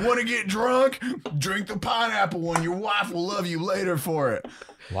like, want to get drunk? Drink the pineapple one. Your wife will love you later for it.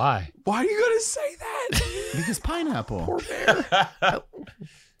 Why? Why are you gonna say that? Because pineapple. Poor bear.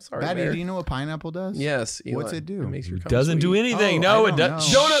 Sorry, Batty, bear. do you know what pineapple does? Yes. Eli. What's it do? It makes your cum Doesn't do sweet. anything. Oh, no, I it don't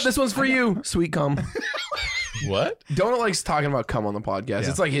does. know. Donut, this one's for you. Sweet cum. What? Donut likes talking about cum on the podcast. Yeah.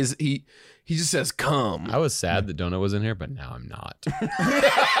 It's like he just says cum. I was sad that Donut was in here, but now I'm not.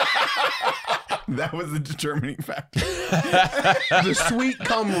 That was the determining factor. The sweet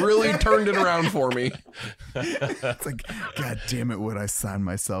cum really turned it around for me. It's like, God damn it, what I signed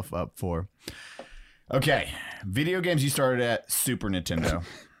myself up for. Okay, video games you started at Super Nintendo.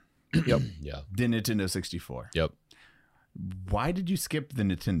 Yep. Yeah. The Nintendo 64. Yep. Why did you skip the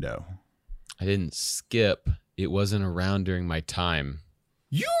Nintendo? I didn't skip. It wasn't around during my time.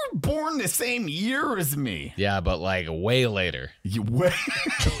 You were born the same year as me. Yeah, but like way later. You wait.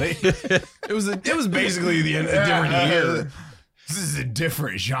 It was basically a different year. This is a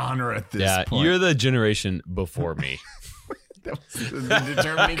different genre at this Yeah, point. you're the generation before me. That was the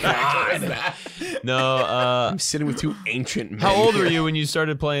determining factor in that. No, I'm sitting with two ancient men. how old were you when you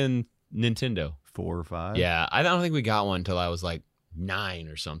started playing Nintendo? 4 or 5? Yeah, I don't think we got one until I was like 9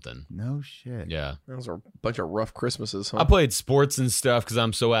 or something. No shit. Yeah. Those are a bunch of rough Christmases, huh? I played sports and stuff because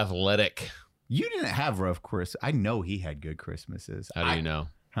I'm so athletic. You didn't have rough Chris. I know he had good Christmases. How do you know?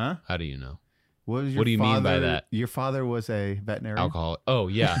 Huh? How do you know? What was your What do you mean by father- that? Your father was a veterinarian? Alcoholic. Oh,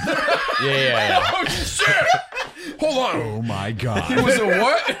 yeah. yeah. Oh shit! Hold on. Oh my God. It was a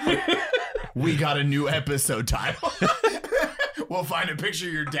what? We got a new episode title. We'll find a picture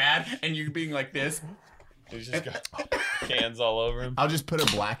of your dad and you being like this. He's just got cans all over him. I'll just put a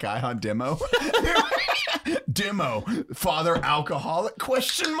black eye on Demo. Demo, father alcoholic?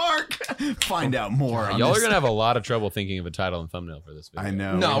 Question mark. Find out more. On Y'all this. are going to have a lot of trouble thinking of a title and thumbnail for this video. I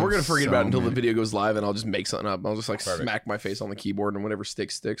know. No, we're gonna forget about it until the many. video goes live, and I'll just make something up. I'll just like Perfect. smack my face on the keyboard, and whatever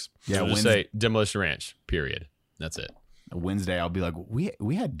sticks. Yeah, So just Wednesday, say Demolition Ranch, period. That's it. Wednesday I'll be like,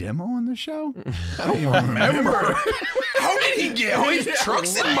 we had Demo on the show? I don't remember. How did he get all these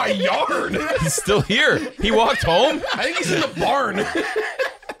trucks in my yard? He's still here. He walked home. I think he's in the barn.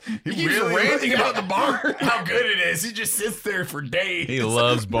 He keeps ranting about the barn. How good it is. He just sits there for days. He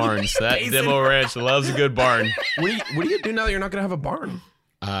loves barns. That Pacing. Demo Ranch loves a good barn. What do you do now that you're not gonna have a barn?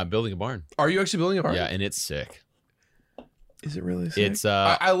 Building a barn. Are you actually building a barn? Yeah, and it's sick. Is it really? Sick? It's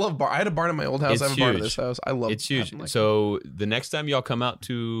I love barn. I had a barn in my old house. It's I have a barn in huge. this house. I love. It's huge. having, like- So the next time y'all come out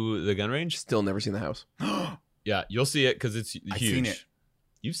to the gun range, still never seen the house. yeah, you'll see it because it's huge. I've seen it.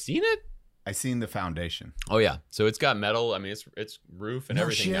 You've seen it? I seen the foundation. Oh yeah. So it's got metal. I mean, it's roof and No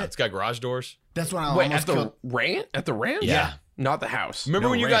everything. Now. shit. It's got garage doors. That's when I Wait, almost at the killed. ranch? At the ranch? Yeah. Not the house. Remember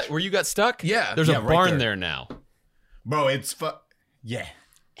No, when you ranch. got where you got stuck? Yeah. There's Yeah, a right barn there. there now, Bro, it's yeah.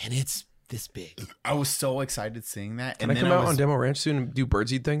 and it's this big. I was so excited seeing that. Can I come out on Demo Ranch soon and do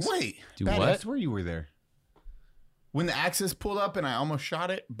birdseed things? Wait, Do Batty, what? I swear you were there. When the Axis pulled up and I almost shot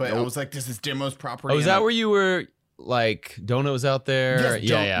it, but I was like, this is Demo's property. Oh, is that where you were? Like, Donut was out there? Yes,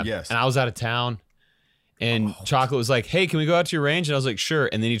 yeah. yes. And I was out of town. And Chocolate was like, hey, can we go out to your range? And I was like, sure.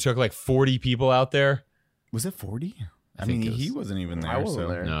 And then he took like 40 people out there. Was it 40? I think mean, it was- he wasn't even there. I wasn't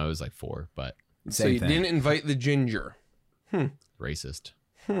there. No, it was like 4, but So Same you thing. didn't invite the ginger. racist.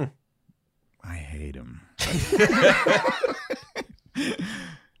 I hate him.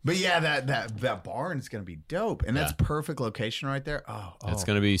 But yeah, that barn is gonna be dope, and that's perfect location right there. Oh, It's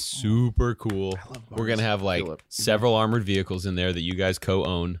going to be super cool. We're going to have like Philip. several armored vehicles in there that you guys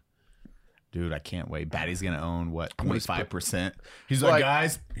co-own. dude, I can't wait. Batty's gonna own what 25%. He's Like, like,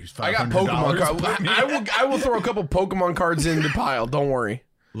 guys, here's $500. I got Pokemon cards. Put me I will throw a couple Pokemon cards in the pile. Don't worry.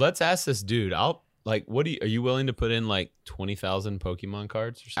 Let's ask this dude. What are you willing to put in like 20,000 Pokemon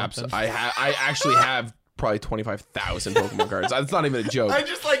cards or something? Absolutely. I actually have probably 25,000 Pokemon cards. That's not even a joke. I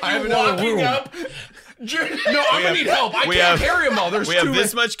just like I have you another walking room. up. No, I'm gonna need help. I we can't have- carry them all. There's We too have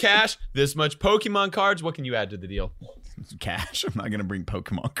this many. much cash, this much Pokemon cards. What can you add to the deal? Cash. I'm not gonna bring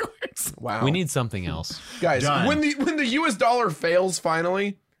Pokemon cards. Wow. We need something else. guys. Done. When the US dollar fails,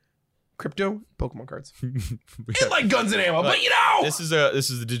 finally, crypto Pokemon cards. It's like guns and ammo, but you know. This is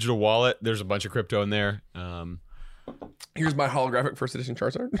the digital wallet. There's a bunch of crypto in there. Here's my holographic first edition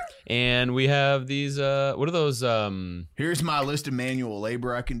Charizard. And we have these. What are those? Here's my list of manual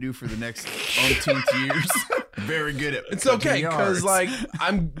labor I can do for the next umpteenth years. Very good at It's okay cutting because yards. like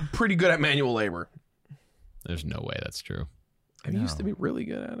I'm pretty good at manual labor. There's no way that's true. I used to be really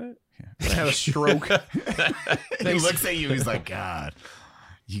good at it. I had a stroke. he looks at you. He's like, God,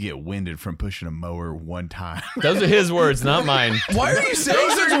 you get winded from pushing a mower one time. Those are his words, not mine. Why are you saying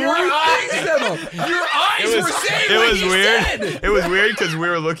such weird things, Emma? Your eyes were saying It what was you weird. said. It was weird because we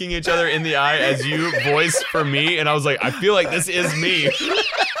were looking each other in the eye as you voiced for me, and I was like, I feel like this is me.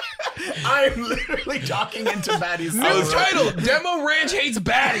 I'm literally talking into Batty's New title: Demo Ranch hates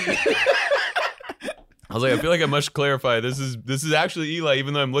Batty. I was like, I feel like I must clarify. This is actually Eli,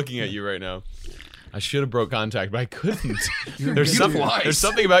 even though I'm looking at you right now. I should have broke contact, but I couldn't. There's beautiful eyes. there's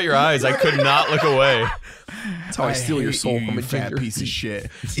something about your eyes. I could not look away. That's how I steal your soul from a fat ginger. piece of shit.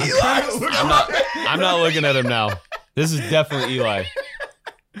 I'm not looking at him now. This is definitely Eli.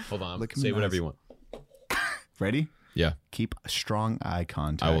 Hold on. Look at Say me whatever nice. you want. Ready? Yeah. Keep a strong eye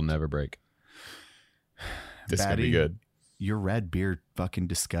contact. I will never break. This is going to be Batty, good. Your red beard fucking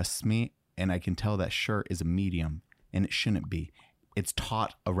disgusts me, and I can tell that shirt is a medium, and it shouldn't be. It's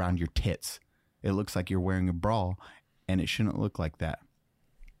taut around your tits. It looks like you're wearing a bra, and it shouldn't look like that.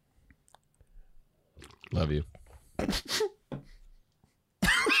 Love you.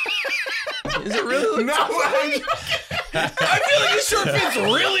 Is it really? No, I feel like this shirt fits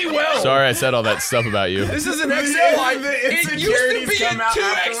really well. Sorry I said all that stuff about you. This is an XL. the It used to insecurities be a come out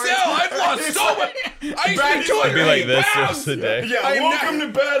 2XL. I've lost It's so much. I used to be 200 It'd be like this the pounds. rest of the day. Yeah, I'm welcome not-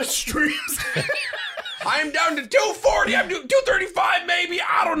 to Bad Streams. I'm down to 240. I'm doing 235 maybe.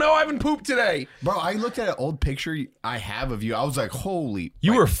 I don't know. I haven't pooped today. Bro, I looked at an old picture I have of you. I was like, holy.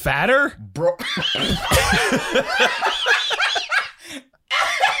 You were fatter? Bro.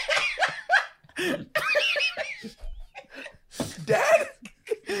 Dad?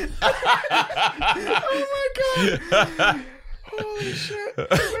 Oh my God. Holy shit.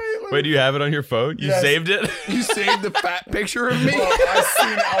 Wait, do you have it on your phone? You Yes. saved it? You saved the fat picture of me? Bro, I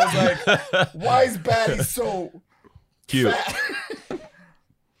seen it. I was like, why is Batty so Cute. fat?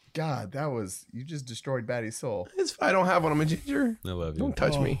 God, that was, you just destroyed Batty's soul. It's fine. I don't have one. I'm a ginger. I love you. Don't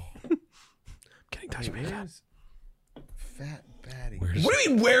touch me. Getting touched me. Where's Fat Batty? What do you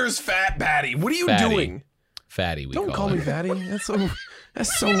mean, where's Fat Batty? What are you Fatty. doing? Fatty, we Don't call call it. me Fatty.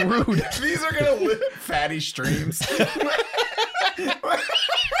 That's so rude. These are gonna live fatty streams.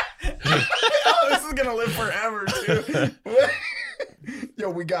 Oh, this is gonna live forever too. Yo,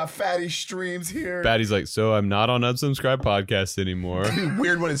 we got fatty streams here. Fatty's like, so I'm not on Unsubscribe Podcast anymore.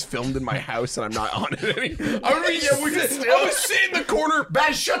 Weird when it's filmed in my house and I'm not on it anymore. I'm really, Yeah, we can still- I was sitting in the corner.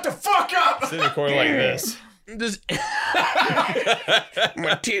 Batty, shut the fuck up. Sit in the corner like this. Just my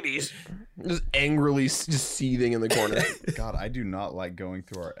titties. Just angrily just seething in the corner. God, I do not like going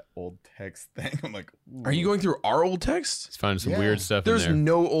through our old text thing. I'm like, ooh. Are you going through our old text? Let's find some Yeah. weird stuff There's in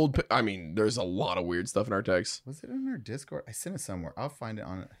there. no old. I mean, there's a lot of weird stuff in our text. Was it in our Discord? I sent it somewhere. I'll find it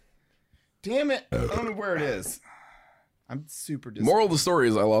on it. Damn it. I don't know where it is. I'm super disappointed. Moral of the story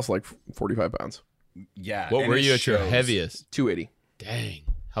is I lost like 45 pounds. Yeah. What and were it you at your shows. heaviest? 280. Dang.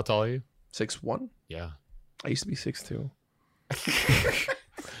 How tall are you? 6'1". Yeah. I used to be 6'2".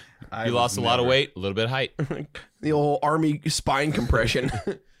 I You was lost a lot of never- weight, a little bit of height. The old army spine compression.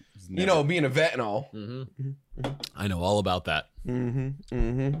 was You know, being a vet and all. I know all about that.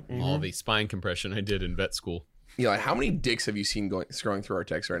 Mm-hmm. All the spine compression I did in vet school. Eli, how many dicks have you seen scrolling through our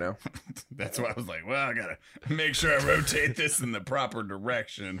text right now? That's why I was like, well, I gotta make sure I rotate this in the proper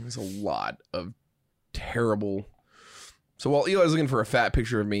direction. There's a lot of terrible. So while Eli was looking for a fat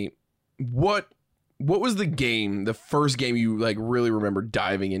picture of me, what was the first game you like really remember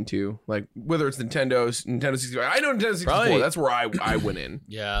diving into? Like whether it's Nintendo 64. I know Nintendo 64. Probably. That's where I went in.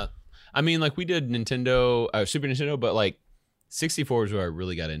 Yeah. I mean, like we did Nintendo, Super Nintendo, but like 64 is where I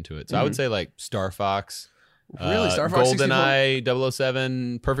really got into it. So I would say like Star Fox. Really? Star Fox 64? GoldenEye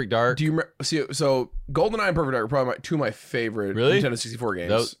 007, Perfect Dark. Do you remember? So GoldenEye and Perfect Dark are probably two of my favorite Nintendo 64 games.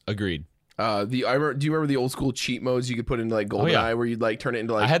 Those, agreed. Do you remember the old school cheat modes you could put into like GoldenEye where you'd like turn it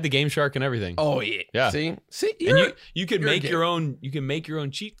into like I had the Game Shark and everything. Oh yeah. Yeah. See, and you could make your own. You can make your own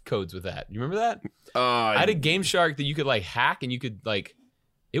cheat codes with that. You remember that? I had a Game Shark that you could like hack, and you could like.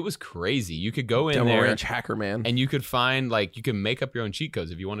 It was crazy. You could go in Demo there, Ranch hacker man, and you could find like you can make up your own cheat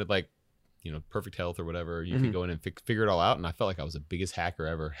codes if you wanted like, you know, perfect health or whatever. You could go in and figure it all out. And I felt like I was the biggest hacker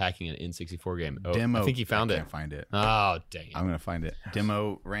ever hacking an N64 game. Oh, Demo. I think he found it. I can't find it. Oh dang it! I'm gonna find it.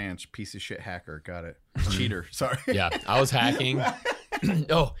 Demo Ranch, piece of shit hacker. Got it. Cheater. Sorry. Yeah, I was hacking.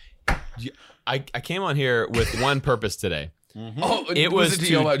 I came on here with one purpose today. Oh, It was to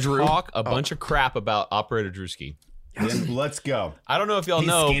to yell at Drew? talk a bunch of crap about Operator Drewski. Then let's go. I don't know if y'all He's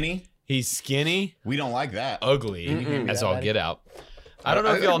know. skinny. He's skinny, We don't like that. ugly, as all get out. I don't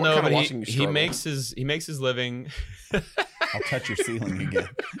know I if y'all think know, we're but kinda watching you he struggle. makes his living. I'll touch your ceiling again.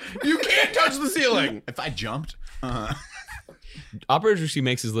 You can't touch the ceiling. If I jumped, Operator Drewski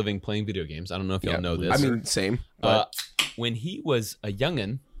makes his living playing video games. I don't know if y'all know this. I mean, same. But When he was a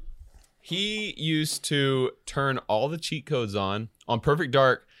youngin', he used to turn all the cheat codes on Perfect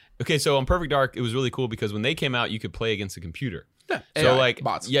Dark. Okay, so on Perfect Dark, it was really cool because when they came out, you could play against the computer. So AI, like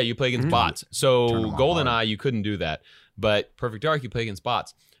bots. Yeah, you play against bots. So Turn them on GoldenEye, you couldn't do that. But Perfect Dark, you play against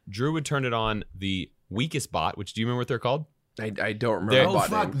bots. Drew would turn it on the weakest bot, which do you remember what they're called? I don't remember There- the oh bot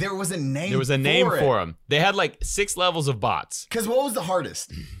fuck, name. there was a name. There was a name for them. They had like 6 levels of bots. Because what was the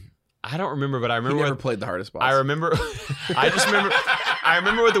hardest? I don't remember, but I He remember never what, played the hardest boss. I remember. I just remember. I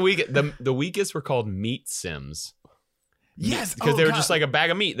remember what the weakest were called meat sims. Yes, Because they were just like a bag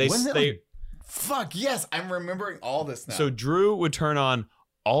of meat. Wasn't it They like- fuck yes, I'm remembering all this now. So Drew would turn on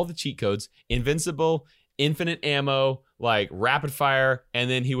all the cheat codes, invincible, infinite ammo, like rapid fire, and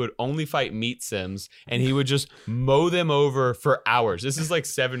then he would only fight meat sims, and he would just mow them over for hours. This is like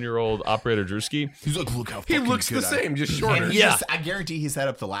 7-year-old Operator Drewski. he's like, look how He fucking looks the good I am." same, just shorter. And he Yeah. just, I guarantee he set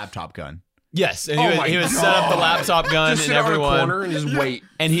up the laptop gun. Yes, and Oh my he would set up the God. laptop gun Just and sit on a everyone, corner and just wait.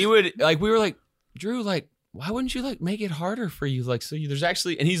 and he would like. We were like, Drew, like, why wouldn't you like make it harder for you? Like, so there's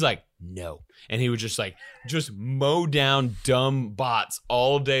actually, and he's like, no, and he would just mow down dumb bots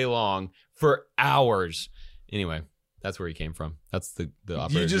all day long for hours. Anyway, that's where he came from. That's the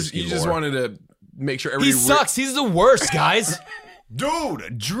Operator You Drewski just lore. wanted to make sure everybody. He sucks. He's the worst, guys.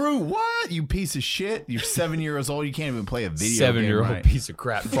 Dude, Drew, what? You piece of shit. You're 7 years old. You can't even play a video game. 7-year-old right. piece of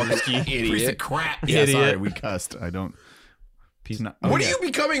crap. Drewski. Piece of Idiot. crap. Yeah, Idiot. sorry, we cussed. I don't. Piece not. Oh, What yeah. are you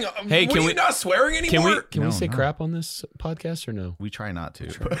becoming? Hey, what can are we- you not swearing anymore? Can we No, say no. crap on this podcast or no? We try not to.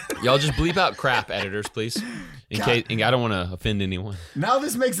 Y'all just bleep out crap, editors, please. In case I don't want to offend anyone. Now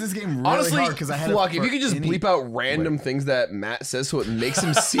this makes this game really Honestly, hard because I had Flock, it if you for could just any- bleep out random things that Matt says so it makes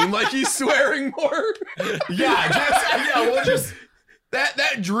him seem like he's swearing more. We'll just. That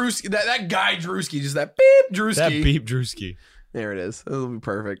Drewski, that guy Drewski, just that beep Drewski. That beep Drewski. There it is. It'll be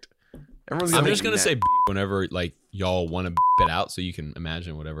perfect. Everyone's I'm gonna just think gonna Matt- say beep whenever like y'all want to beep it out, so you can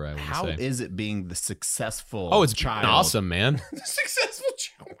imagine whatever I want to How say. is it being the successful? Oh, it's child awesome, man. successful.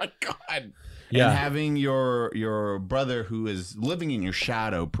 Oh my god. Yeah. And having your brother who is living in your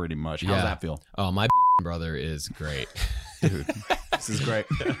shadow, pretty much. How's Yeah. that feel? Oh, my brother is great. Dude, this is great.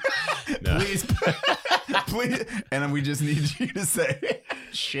 No. Please, please, and we just need you to say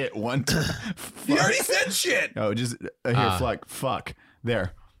shit one time. He already said shit. Oh, just here, fuck.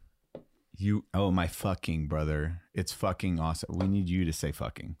 There. You. Oh, my fucking brother. It's fucking awesome. We need you to say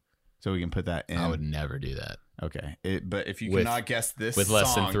fucking, so we can put that in. I would never do that Okay, but if you With- cannot guess this with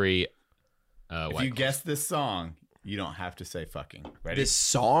less than song, 3. if you guess this song, you don't have to say fucking. Ready? This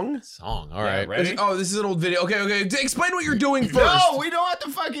song? song, all Yeah, right. ready? Oh, this is an old video. Okay. Explain what you're doing first. No, we don't have to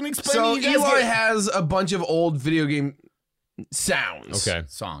fucking explain. So it. You guys Eli get- has a bunch of old video game sounds. Okay.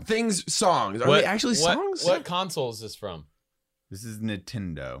 song. Songs. Are they actually songs? What console is this from? This is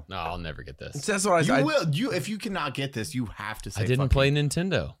Nintendo. No, I'll never get this. That's what I You said. will. You if you cannot get this, you have to say. I didn't fucking. play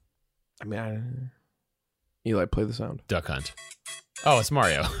Nintendo. I mean, Eli, play the sound. Duck Hunt. Oh, it's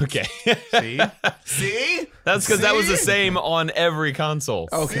Mario. Okay. See, see. That's because that was the See? same on every console.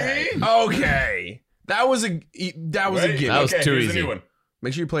 Okay. See? Okay. That was a gimme. That was too here's a easy. new one.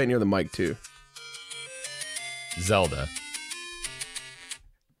 Make sure you play it near the mic too. Zelda.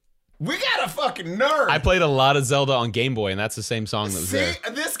 We got a fucking nerd. I played a lot of Zelda on Game Boy, and that's the same song that was See, there.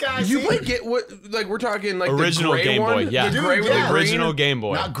 this guy. You see? play get what? Like we're talking like Original the gray Game Boy, one? yeah. The Dude, gray with yeah. the green? Original Game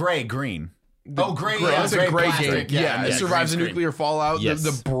Boy. Not gray, green. Gray. It's a gray plastic. game. Yeah, it survives a green nuclear fallout. Yes.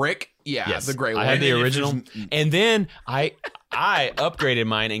 The brick. Yeah, Yes, the gray one. I had the And then if original, and then I upgraded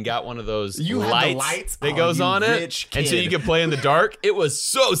mine and got one of those You had the lights, lights? that Oh, goes you on rich it, and so kid. you could play in the dark. It was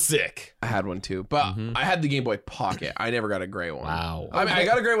so sick. I had one too, but I had the Game Boy Pocket. I never got a gray one. Wow. I mean, I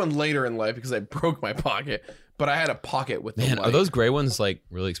got a gray one later in life because I broke my Pocket, but I had a Pocket with the Man, light. are those gray ones like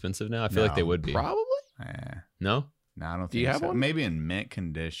really expensive now? I feel like they would be. Probably. No, No, I don't think Do you have so. one? Maybe in mint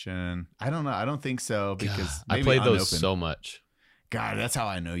condition. I don't know. I don't think so because I maybe played those unopened. so much. God, that's how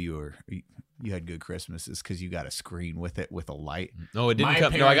I know you had good Christmases because you got a screen with it with a light. No, it didn't My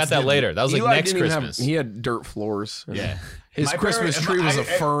come. No, I got parents that didn't. later. That was like Eli next didn't even have- Christmas. he had dirt floors. Yeah. His My Christmas parents- tree was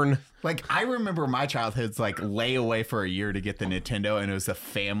a I- fern. Like I remember my childhood's like lay away for a year to get the Nintendo, and it was a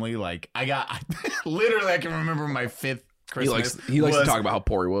family. Like I got literally, I can remember my fifth Christmas. He likes to was talk about how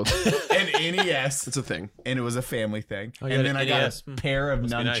poor he was. an NES, It's a thing. and it was a family thing. Oh, you And had then an I got NES? a pair of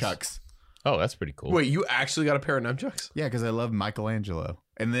Must be nice. nunchucks. Oh, that's pretty cool. Wait, you actually got a pair of nunchucks? Yeah, because I love Michelangelo.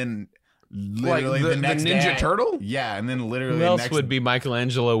 And then Like literally the next Ninja day, Turtle? Yeah, and then literally Who else next, would be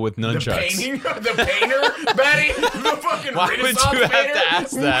Michelangelo with the nunchucks? painting, the painter, Betty, the fucking Why would Renaissance you have painter. to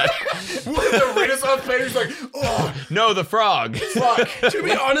ask that? The Renaissance painter's like, oh No, the frog. fuck. To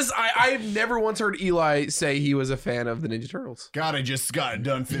be honest, I've never once heard Eli say he was a fan of the Ninja Turtles. God, I just got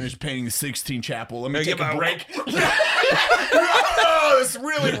done finished painting the 16 Chapel. Let me Gotta take get a my- break. Oh, this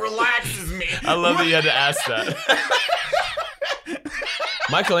really relaxes me. I love that you had to ask that.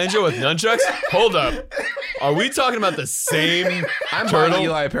 Michelangelo with nunchucks? Hold up. Are we talking about the same I'm turtle? buying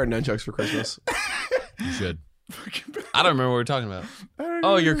Eli a pair of nunchucks for Christmas. You should. I don't remember what we were talking about.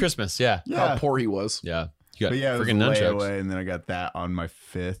 Oh, your Christmas. Yeah. How poor he was. Yeah. You got But yeah, it was freaking nunchucks. layaway, and then I got that on my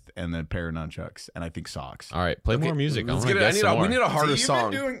fifth, and then a pair of nunchucks, and I think socks. All right. Play more music. I Let's want to get it. guess some more. We need a harder See, you've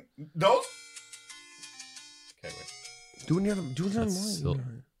song. been doing those. Okay, wait. Do another That's still-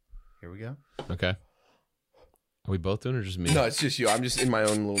 one. Here we go. Okay. Are we both doing it or just me? No, it's just you. I'm just in my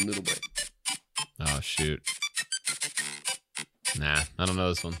own little noodle break. Oh, shoot. Nah, I don't know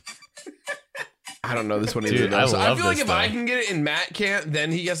this one. I don't know this one either. Dude, though. I So I love feel like this, if I though. can get it and Matt can't,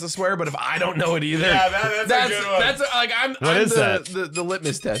 then he gets to swear. But if I don't know it either, Yeah, that's a good one. that's like I'm. What I'm is that? The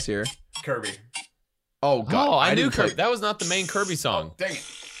litmus test here. Kirby. Oh god! Oh, I knew didn't play- Kirby. That was not the main Kirby song. Dang it.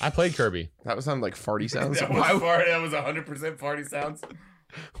 I played Kirby. That was sounding like farty sounds. That was 100% party sounds.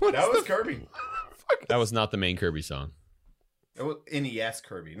 That was Kirby. That was not the main Kirby song. It was NES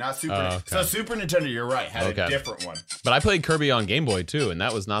Kirby, not Super. Oh, okay. So Super Nintendo, you're right, had Okay. a different one. But I played Kirby on Game Boy too, and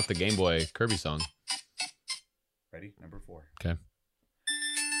that was not the Game Boy Kirby song. Ready? Number 4. Okay.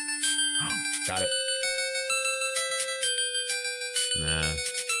 Got it. Nah.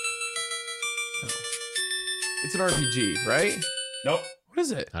 It's an RPG, right? Nope. What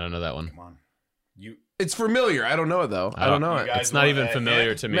is it? I don't know that one. Come on. You. It's familiar. I don't know it though. I don't know You it. guys It's not want even a familiar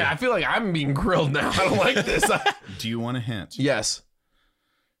hint? to me. Man, I feel like I'm being grilled now. I don't like this. Do you want a hint? Yes.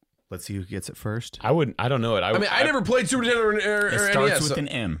 Let's see who gets it first. I don't know it. I mean, I never played Super Nintendo or It NES. starts with so- an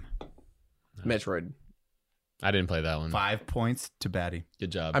M. Metroid. I didn't play that one. 5 points to Batty.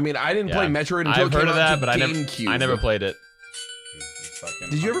 Good job. I mean, I didn't play Yeah. Metroid until I've it came heard of out that, to but GameCube. I never played it.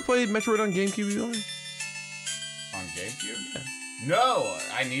 Did you ever play Metroid on GameCube? Eli? on GameCube? No,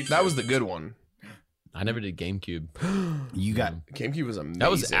 I need. That was the good one. I never did GameCube. you got. GameCube was amazing. That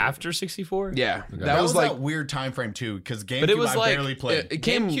was after 64? Yeah, Okay. that was like that weird time frame too, because GameCube But it was I like barely played. it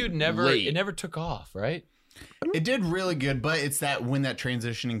came GameCube never late. it never took off, right? It did really good, but it's that when that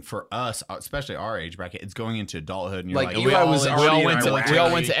transitioning for us, especially our age bracket, it's going into adulthood, and you're Like, like, Eli we all was in- We all already went in to our we all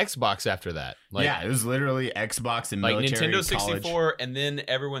military. went to Xbox after that. Like, yeah, it was literally Xbox and like military, Nintendo college. 64, and then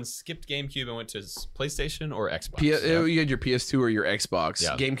everyone skipped GameCube and went to PlayStation or Xbox. You had your PS2 or your Xbox.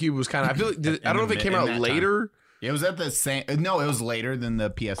 Yeah. GameCube was kind of. I feel like I don't know if it came in out that time. later. It was at the same. No, it was later than the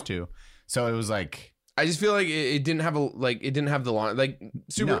PS2, so it was like. I just feel like it didn't have it didn't have the line like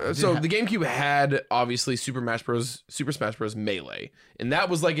super. No, it So didn't the GameCube had obviously Super Smash Bros. Melee, and that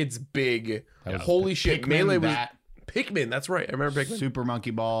was like its big. was Holy shit! Pikmin, Melee was that, Pikmin. That's right. I remember Pikmin. Super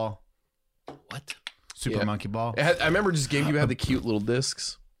Monkey Ball. What? Super Yeah. Monkey Ball. I remember just GameCube had the cute little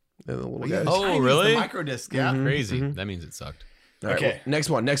discs. And the little guys. Oh, Tiny as really? The micro disc. Yeah. Mhm. Crazy. That means it sucked. All right, Okay.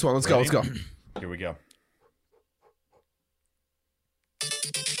 well, next one. Let's go. Ready? Let's go. Here we go.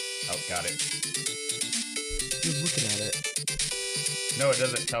 Oh, got it. You're looking at it. No, it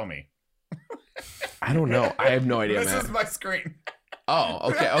doesn't tell me. I I don't know. I have no idea, This man. is my screen. Oh,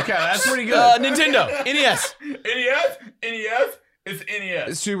 okay. That's pretty good. Nintendo NES. NES. It's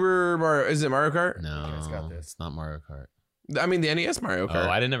NES. Super Mario. Is it Mario Kart? No, it's got this. it's not Mario Kart. I mean, the NES Mario Kart. Oh,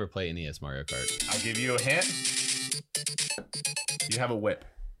 I didn't ever play NES Mario Kart. I'll give you a hint. You have a whip.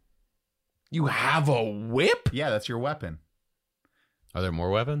 You have a whip? Yeah, that's your weapon. Are there more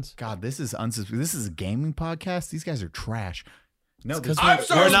weapons? God, this is This is a gaming podcast. These guys are trash. No, Because this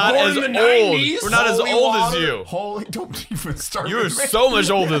we're not as old. We're not as Holy old as water. you. Holy, don't even start. You're with me. so much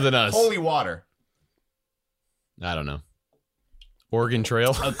older than us. Holy water. I don't know. Oregon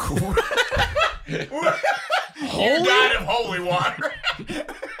Trail. A cool. You died of holy water.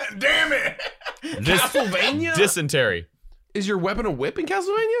 Damn it. Castlevania? Dysentery. Is your weapon a whip in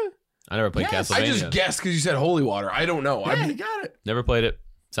Castlevania? I never played Yes. Castlevania. I just guessed because you said holy water. I don't know. Yeah, you got it. Never played it.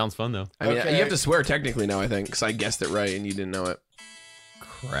 Sounds fun though. I mean, Okay. you have to swear technically now, I think, because I guessed it right and you didn't know it.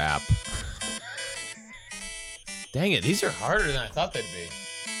 Crap. Dang it, these are harder than I thought they'd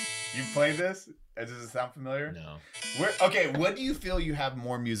be. You played this? Does it sound familiar? No. Okay, what do you feel you have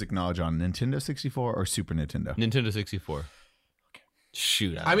more music knowledge on, Nintendo 64 or Super Nintendo? Nintendo 64.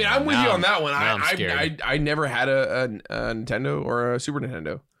 Shoot. I mean, I'm with you on that one. now I'm scared. I never had a Nintendo or a Super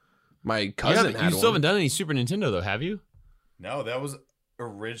Nintendo. My cousin had You still one. haven't done any Super Nintendo though, have you? No, that was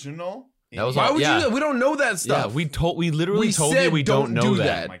original. That was Why all- would yeah. you? We don't know that stuff. Yeah, we literally We told said you we don't know do that.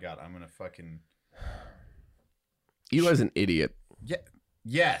 that. Oh my god, I'm gonna fucking. Eli's an idiot. Yeah.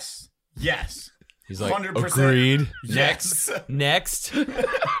 Yes. Yes. He's like, 100%. agreed. Yes. Next.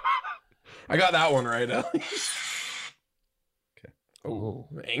 I got that one right. Okay. Oh.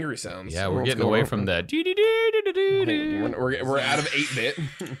 Oh, angry sounds. Yeah, Oh, we're what's getting going away on? from that. We're out of 8-bit.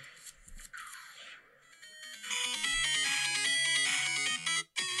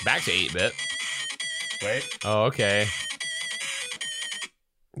 Back to 8-bit. Wait. Oh, okay.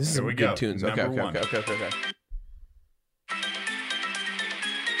 This is Here some we good go. tunes. Okay, Number okay, one. okay.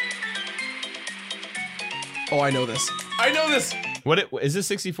 Oh, I know this. Is this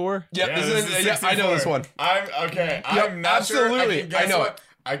 64? Yeah, Yeah, this is, yeah, I know 64. this one. I'm okay. Yep, I'm not sure. absolutely. I, can guess I know what- it.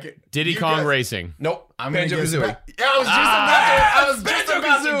 I can, Diddy you Kong guess- Racing. Nope. I'm gonna guess. Banjo-Kazooie. Yeah, I was just about to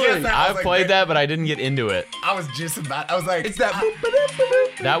guess Banjo-Kazooie. that. I've played that, but I didn't get into it. I was just about. I was like, It's that.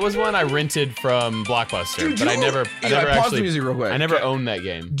 That was one I rented from Blockbuster, Dude, but I never pause actually. the music real quick. I never owned that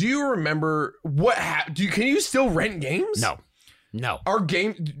game. Do you remember what can you still rent games? No. Our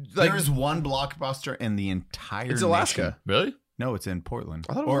game like there is one Blockbuster in the entire. it's Alaska. nation. Really? No, it's in Portland.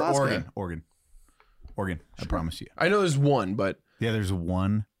 I thought it was Alaska. Oregon. I promise you. I know there's one, but Yeah, there's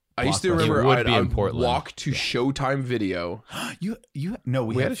one. I used to Blockbuster. remember It would I'd, be in I'd Portland. walk to Showtime Video. We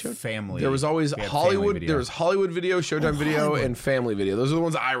had had a show- family. There was always We had family Hollywood. video. There was Hollywood Video, Showtime Video, Hollywood. and Family Video. Those are the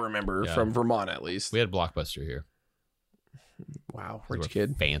ones I remember Yeah. from Vermont, at least. We had Blockbuster here. Wow, We rich were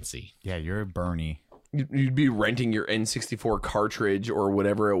kid. Fancy. Yeah, you're a Bernie. You'd be renting your N64 cartridge or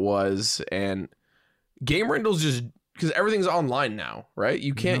whatever it was, and game rentals just because everything's online now, right?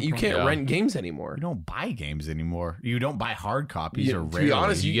 You can't Yeah. rent games anymore. You don't buy games anymore. You don't buy hard copies Yeah, or to be rarely.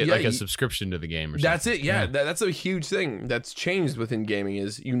 honest, You get yeah, like a you- subscription to the game or That's something. it. Yeah, that's a huge thing that's changed within gaming.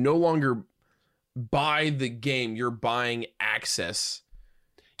 Is you no longer buy the game; you're buying access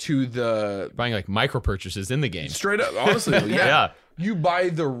to the Buying like micro purchases in the game. straight up. Honestly, yeah. Yeah. You buy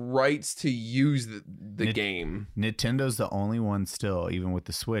the rights to use the Nit- game. Nintendo's the only one still, even with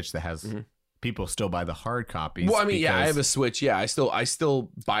the Switch, that has Mhm. people still buy the hard copies. Well, I mean, yeah, I because- have a Switch. Yeah, I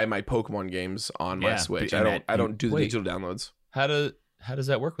still buy my Pokemon games on my Yeah, Switch. but- I don't do the Wait. digital downloads. How does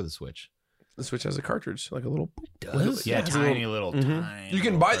that work with the Switch? The Switch has a cartridge, like a little. Does? Yeah, it's a tiny little. Mhm. Tiny You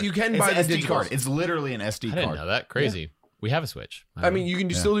can little buy- card. you can It's buy an the SD digitals. card. It's literally an SD I didn't card. know that. Crazy. We have a Switch. I mean, you can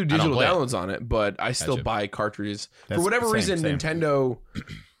still do digital play it. downloads on it, but I still Gotcha. buy cartridges for That's whatever same, reason. same. Nintendo Did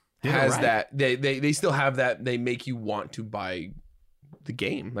it has right. that. They still have that. They make you want to buy the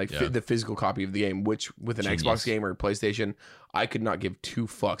game, like Yeah. the physical copy of the game. Which with an Genius. Xbox game or a PlayStation, I could not give two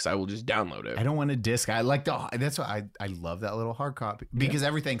fucks. I will just download it. I don't want a disc. I like the. That's why I love that little hard copy because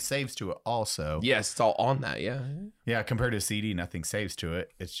everything saves to it. Also, Yes, it's all on that. Yeah, yeah. Compared to a CD, nothing saves to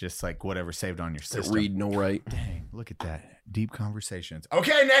it. It's just like whatever saved on your system. read no write. Dang, look at that deep conversations.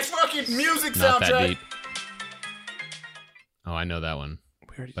 Okay, next fucking music Not soundtrack. that deep. Oh, I know that one,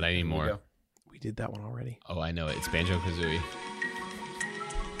 We already but I need Here we more. go. we did that one already. Oh, I know it. It's Banjo Kazooie.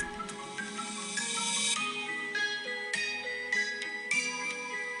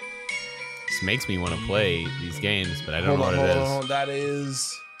 This makes me want to play these games, but I don't know what it is. That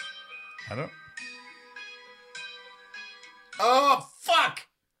is. I don't. Oh fuck!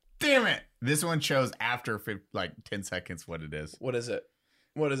 Damn it! This one shows after like 10 seconds what it is. What is it?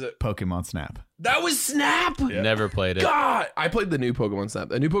 What is it? Pokemon Snap. That was Snap. Yeah. Never played it. God, I played the new Pokemon Snap.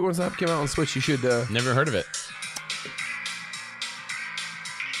 The new Pokemon Snap came out on Switch. You should. Never heard of it.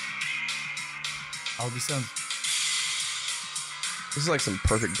 Oh, this sounds. This is like some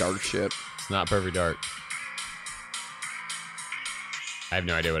Perfect Dark shit. It's not Perfect Dark. I have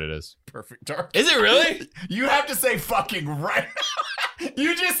no idea what it is. Perfect Dark. Is it really? You have to say fucking right now.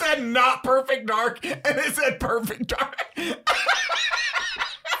 You just said not Perfect Dark, and it said Perfect Dark.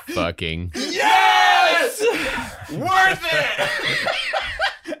 Fucking. Yes! Worth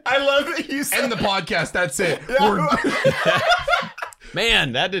it! I love that you said. End the podcast. That's it.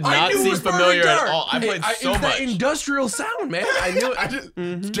 Man, that did I not knew it seem was familiar Perfect at Dark. all. I played so it's much. that industrial sound, man. I knew it.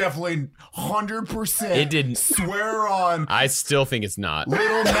 It's definitely 100%. It didn't. Swear on I still think it's not.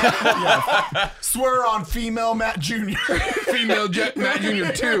 little Matt. Swear on female Matt Jr. Female Matt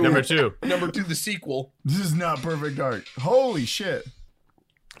Jr. 2. Number 2. Number 2, the sequel. This is not Perfect Dark. Holy shit.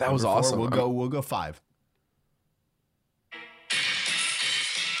 That was Number 4, awesome. We'll go 5.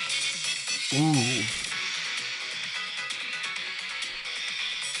 Ooh.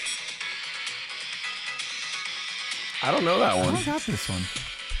 I don't know that one. I got this one.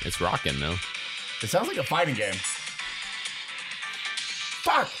 It's rocking though. It sounds like a fighting game.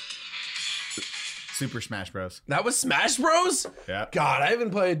 Fuck. Super Smash Bros. That was Smash Bros? Yeah. God, I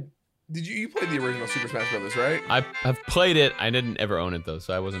haven't played. Did you played the original Super Smash Brothers, right? I've played it. I didn't ever own it though,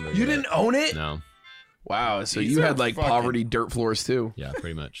 so I wasn't very You good at didn't own it? it. No. Wow, so These you are had like fucking- poverty dirt floors too. Yeah,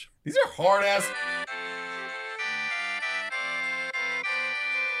 pretty much. These are hard ass.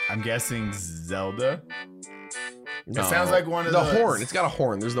 I'm guessing Zelda. No. It sounds like one of the those- horn. It's got a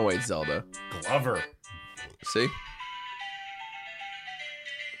horn. There's no way it's Zelda. Glover. See?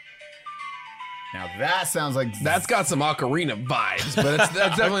 Now that sounds like That's got some ocarina vibes, but that's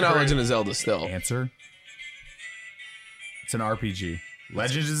definitely not Legend of Zelda still. answer. It's an RPG.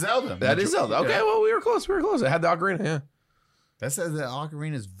 Legend of Zelda. That is Zelda. Okay, Yeah. well, we were close. We were close. It had the ocarina, yeah. That says the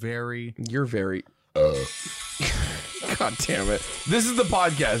ocarina is very. You're very. God damn it. This is the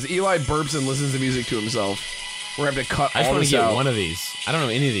podcast. Eli burps and listens to music to himself. We're going to have to cut I just all want this to get out. one of these. I don't know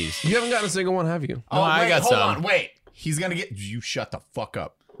any of these. You haven't gotten a single one, have you? No, I wait, got hold some. on, wait. He's gonna get. You shut the fuck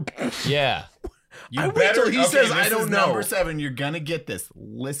up. Yeah. You I wait till he says, this "I don't is know." Number 7. You're gonna get this.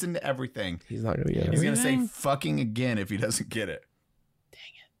 Listen to everything. He's not going to get He's it. gonna say Everything? fucking again if he doesn't get it.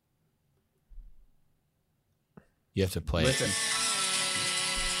 You have to play Listen. it.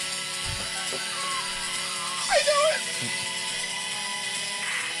 I know it.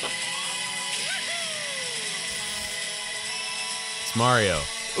 It's Mario.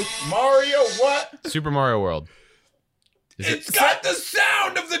 Mario, what? Super Mario World. Is it? It's got the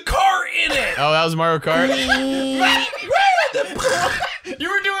sound of the car in it. Oh, that was Mario Kart? You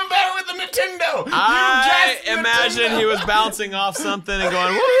were doing better with the Nintendo. I You guessed imagine Nintendo. he was bouncing off something and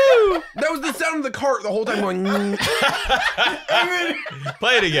going, woo! That was the sound of the cart the whole time going.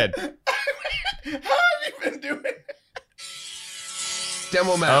 Play it again. How have you been doing?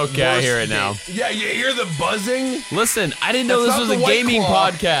 Demo map. Okay, I worst hear it game. now. Yeah, you hear the buzzing? Listen, I didn't know That's this not was a the White gaming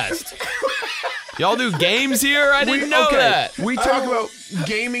Claw. podcast. Y'all do games here? I didn't know okay, that. We talk about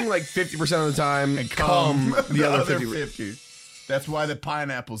gaming like 50% of the time and come the other 50. 50. That's why the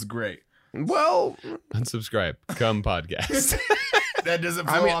pineapple's great. Well, Unsubscribe. Come podcast. That doesn't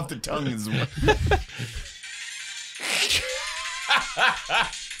flow off the tongue as well.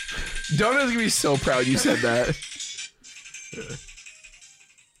 Donna's gonna be so proud you said that.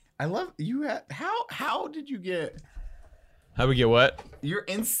 I love you. How did you get How we get what? your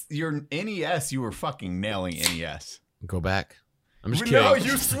NES? You were fucking nailing NES. Go back. I'm just kidding. No,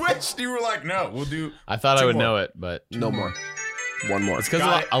 you switched. You were like, no, we'll do. I thought I two would more. know it, but No more. One more. it's because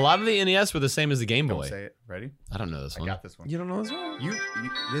Got it. a lot of the NES were the same as the Game Don't Boy. say it. Ready? I don't know this I one. got this one. You don't know this one? You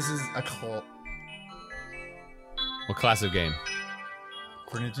this is a cult What classic game?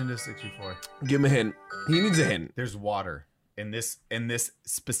 for Nintendo 64. Give him a hint. He needs a hint. There's water in this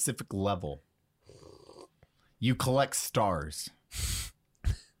specific level. You collect stars.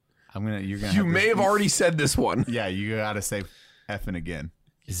 You're gonna. You may have already said this one. Yeah, you gotta say effing again.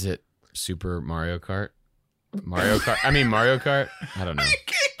 Is it Super Mario Kart? Mario Kart? I mean Mario Kart? I don't know.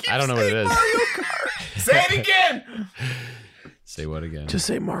 I don't know what it is. Say it again. Say what again? Just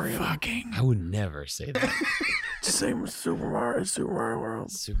say Mario. Fucking. I would never say that. Just say Super Mario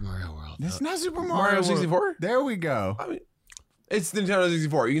World. Super Mario World. It's not Super Mario. Mario World. 64? There we go. I mean, it's Nintendo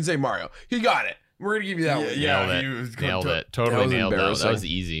 64. You can say Mario. He got it. We're gonna give you that one. Nailed it. Totally That was nailed it. That embarrassing. was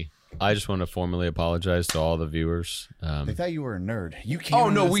easy. I just want to formally apologize to all the viewers. They thought you were a nerd. You came. Oh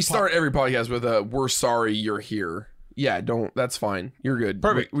into no, this we start every podcast with a "We're sorry you're here." Yeah, don't. That's fine. You're good.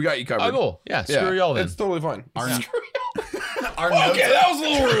 Perfect. We got you covered. Oh, cool. Yeah, Yeah, screw y'all then. It's totally fine. Our notes Okay, that was a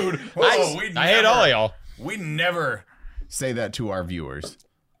little rude. I hate all of y'all. We never say that to our viewers.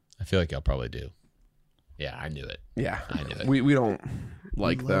 I feel like y'all probably do. Yeah, I knew it. Yeah, I knew it. we don't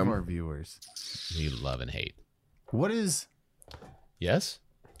like We them. love our viewers. We love and hate. What is? Yes?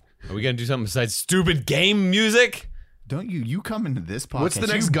 Are we going to do something besides stupid game music? Don't you come into this podcast? What's the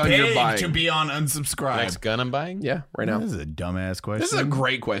next you gun you're beg buying? to be on unsubscribe. Next gun I'm buying? Yeah, right now. This is a dumbass question. This is a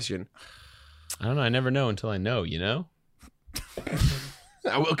great question. I don't know. I never know until I know, you know?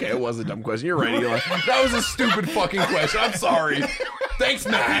 Okay, it was a dumb question. You're right, Eli. That was a stupid fucking question. I'm sorry. Thanks,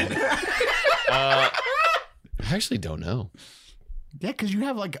 Matt. I actually don't know. Yeah, because you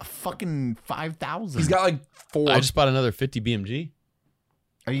have like a fucking 5,000. He's got like 4. I just bought another 50 BMG.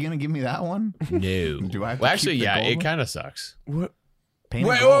 Are you gonna give me that one? No. Do I have to Well, actually, keep the yeah, gold it one? kind of sucks. What? Painted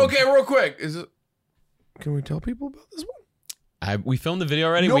Wait, gold. okay, real quick. Is it? Can we tell people about this one? We filmed the video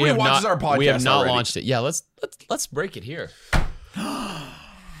already. Nobody we have watches not, our podcast We have not already. launched it. Yeah, let's break it here.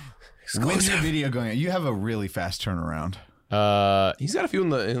 When's your video going? You have a really fast turnaround. He's got a few in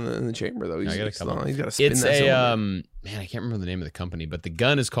the chamber though. He's, I got a couple. He's got to spin It's that a cylinder. man, I can't remember the name of the company, but the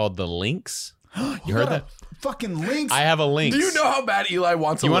gun is called the Lynx. You heard got that? a fucking Lynx. I have a Lynx. Do you know how bad Eli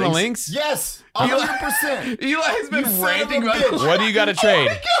wants You a want a Lynx? Lynx? Yes, 100%. Eli has been You son ranting of a about bitch. What do you got to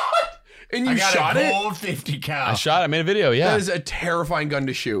trade? and I you got shot a it. gold 50 cal. I shot. I made a video. Yeah, That is a terrifying gun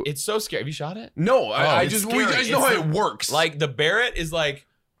to shoot. it's so scary. Have you shot it? No, I it's just we scary. guys know It's how it works. Like the Barrett is like,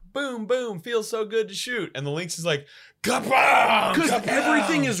 boom, boom, feels so good to shoot, and the Lynx is like, kabam, because kabam.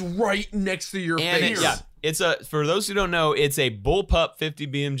 everything is right next to your And face. it's a, for those who don't know, it's a bullpup 50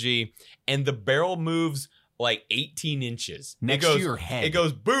 BMG, and the barrel moves like 18 inches. Next it goes, to your head. It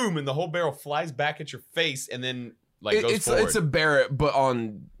goes boom, and the whole barrel flies back at your face, and then like goes forward. It's a Barrett, but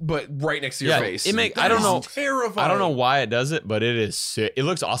right next to your Yeah, face. it make- That I don't is know- Terrifying. I don't know why it does it, but it is sick. It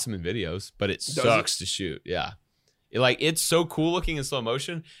looks awesome in videos, but it sucks to shoot. Yeah. It's so cool looking in slow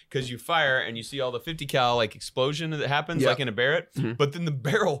motion because you fire and you see all the 50 cal like explosion that happens Yeah. like in a Barrett, Mhm. but then the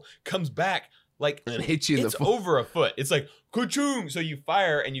barrel comes back like And hits you in the it's foot. over a foot. It's like ka-choom. So you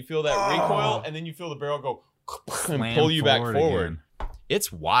fire and you feel that recoil, and then you feel the barrel go and Slam pull you back forward forward. again.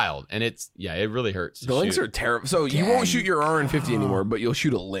 It's wild, and it really hurts. to The Lynx shoot. are terrible. So you won't shoot your RN50 anymore, but you'll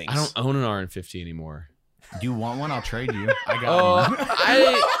shoot a Lynx. I don't own an RN50 anymore. Do you want one? I'll trade you. I got one.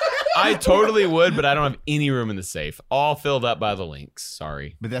 I totally would, but I don't have any room in the safe. All filled up by the Lynx.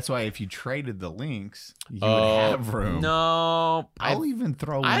 Sorry. But that's why if you traded the Lynx, you would have room. No, I'll even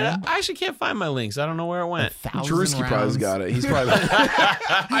throw I in actually can't find my Lynx. I don't know where it went. 1,000 Drewski probably rounds. got it. He's probably.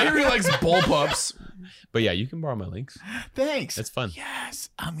 I hear he likes bullpups. But yeah, you can borrow my Lynx. Thanks. That's fun. Yes,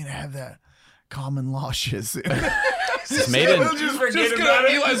 I'm gonna have that common law shit soon. It's made in. We'll just forget Just about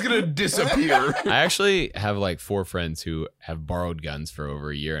it. Eli's gonna disappear. I actually have like 4 friends who have borrowed guns for over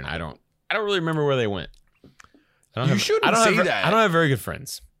a year, and I don't really remember where they went. You shouldn't I don't say have, that. I don't have very good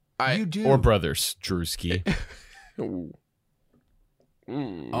friends You do. or brothers, Drewski.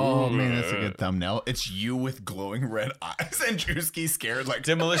 Oh man, that's a good thumbnail. It's you with glowing red eyes and Drewski scared like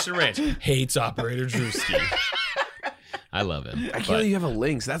Demolition Ranch hates Operator Drewski. I love him. I can't but- believe you have a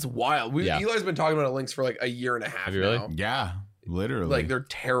Lynx. That's wild. Yeah. Eli's been talking about a Lynx for like a year and a half Have you really? now. Yeah, literally. Like they're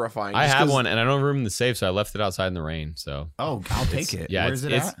terrifying. I Just have 'cause- one, and I don't have room in the safe, so I left it outside in the rain. So Oh, I'll take it. yeah, Where's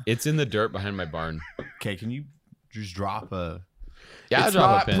it's it at? it's in the dirt behind my barn. Okay, can you just drop a? Yeah, I'll It's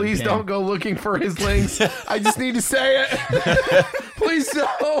drop not. a pin. Please Pin. don't go looking for his Lynx. I just need to say it. Please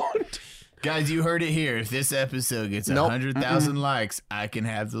don't. Guys, you heard it here. If this episode gets Nope. 100,000 likes, I can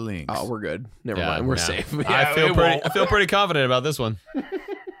have the links. Oh, we're good. Never Yeah, mind. We're nah. safe. I Yeah, feel it pretty. won't. I feel pretty confident about this one.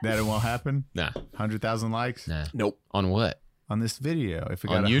 That it won't happen. Nah, 100,000 likes nah. Nope. On what? on this video. If it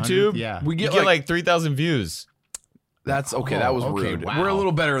On got 100, YouTube? yeah. We You get get like 3,000 views. That's okay. That was okay, rude. wow. We're a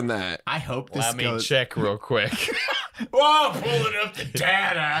little better than that. I hope this Let me goes. check real quick. Whoa, pulling up the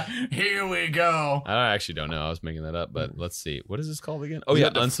data. Here we go. I actually don't know. I was making that up, but let's see. What is this called again? Oh You yeah,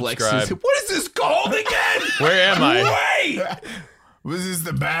 have to flex unsubscribe. his- What is this called again? Where am I? Wait. Was this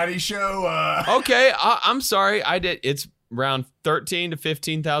the baddie show? Okay, I'm sorry. I did. It's around 13 to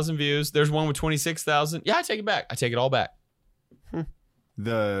 15,000 views. There's one with 26,000. Yeah, I take it back. I take it all back.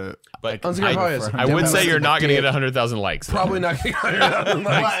 The But Unsubscribe probably has- I would say Definitely you're not going to get dick. 100,000 likes. though. Probably not getting 100,000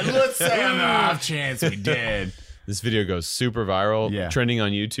 likes. What? Let's say on the off chance we did. This video goes super viral, Yeah. trending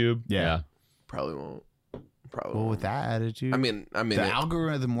on YouTube. Yeah. Probably won't. Probably. Well, won't. with that attitude, I'm in the it.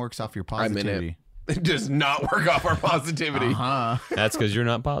 algorithm works off your I'm in it. positivity. It does not work off our positivity. Uh-huh. That's because you're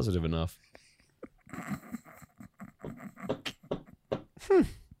not positive enough.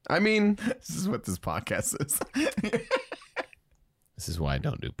 I mean, This is what this podcast is. This is why I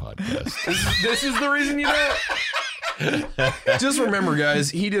don't do podcasts. this is the reason you don't. Just remember, guys,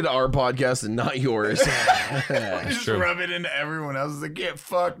 he did our podcast and not yours. Just true. rub it into everyone else. Like, get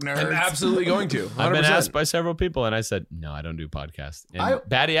fucked, nerds. I'm absolutely going to. 100%. I've been asked by several people, and I said, no, I don't do podcasts. And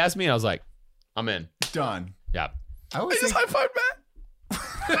Batty asked me, and I was like, I'm in. Done. Yeah. I always Just think, high five, Matt.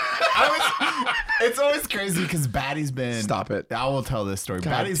 it's always crazy because Batty's been. Stop it. I will tell this story. God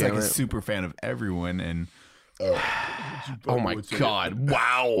Batty's damn like a it. super fan of everyone, and Oh my God.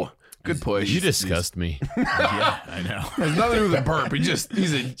 Wow. Good push. You disgust me. yeah, I know. Has nothing to do with a burp.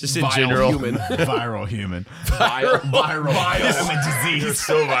 He's a Just in vile general. human. Viral human. Viral human disease. You're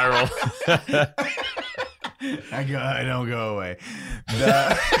so viral. I don't go away.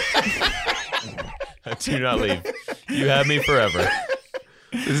 Do not leave. You have me forever.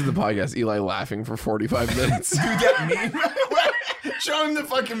 This is the podcast. Eli laughing for 45 minutes. Do that meme. Show him the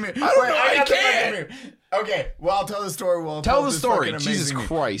fucking meme. I can't. Okay, well, I'll tell the story. Tell the story. Jesus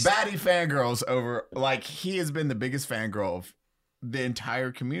Christ. Batty fangirls over, like, he has been the biggest fangirl of the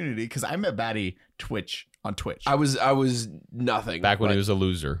entire community because I met Batty on Twitch. I was nothing. Back when he was a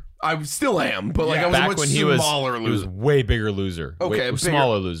loser. I still am, but like Yeah. I was a Back much when he was smaller he was loser. way bigger loser. Okay, way, bigger.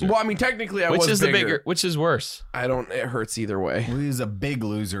 smaller loser. Well, I mean, technically, I Which was is bigger. the bigger? Which is worse? I don't. It hurts either way. Well, he was a big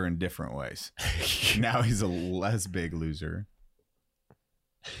loser in different ways. Now he's a less big loser.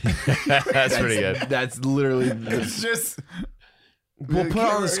 That's pretty good. That's literally. It's just. We'll put it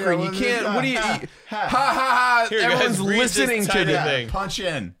on the screen. You can't. What do you? Ha ha ha! Here, guys, Everyone's read this listening to tiny this. thing. Punch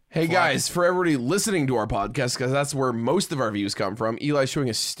in. Hey Fuck. guys, for everybody listening to our podcast, because that's where most of our views come from. Eli's showing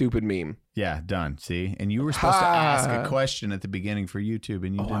a stupid meme. Yeah, done. See, and you were supposed to ask a question at the beginning for YouTube,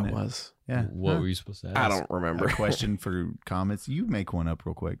 and you Oh, I didn't. was. Yeah. What were you supposed to ask? I don't remember. A question for comments. You make one up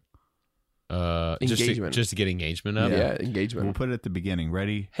real quick. Engagement. Just to get engagement up. Yeah, engagement. We'll put it at the beginning.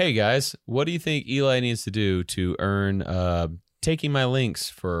 Ready? Hey guys, what do you think Eli needs to do to earn taking my links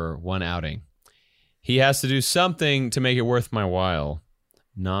for one outing? He has to do something to make it worth my while.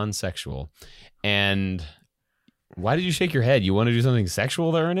 Non-sexual. And why did you shake your head? You want to do something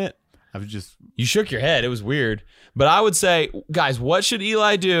sexual to earn it? I was just. You shook your head. It was weird. But I would say, guys, what should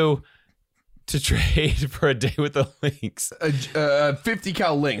Eli do to trade for a day with the links? 50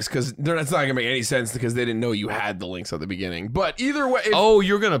 cal links, because that's not going to make any sense because they didn't know you had the links at the beginning. But either way.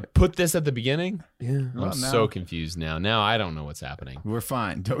 You're going to put this at the beginning? Yeah. I'm so confused now. Now I don't know what's happening. We're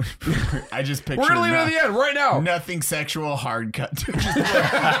fine. Don't. I just pictured. We're going to leave it at the end right now. Nothing sexual. Hard cut. Just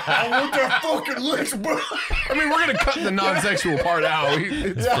I want that fucking links, bro. I mean, we're going to cut the non-sexual part out.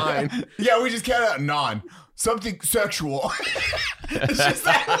 It's fine. Yeah, we just cut out non. Something sexual. It's just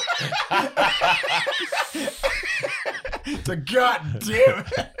that. It's a goddamn.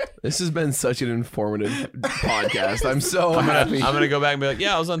 This has been such an informative podcast. I'm so happy. I'm gonna go back and be like,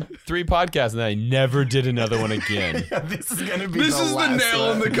 yeah, I was on 3 podcasts and then I never did another one again. Yeah, this is gonna be. This is the last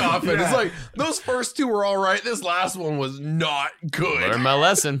nail in one. the coffin. Yeah. It's like those first 2 were all right. This last one was not good. Learn my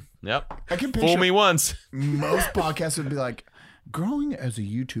lesson. Yep. I can Fool picture me once. most podcasts would be like, growing as a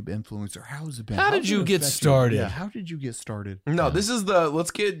YouTube influencer, how's it been? How did did you it get affect started? Yeah, how did you get started? No, this is the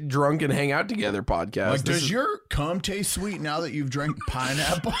let's get drunk and hang out together podcast. Like, This does is- your cum taste sweet now that you've drank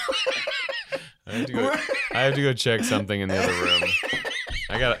pineapple? I have to go check something in the other room.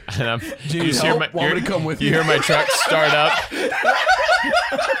 I got. Do you help? Want me to come with you you? hear my truck start up.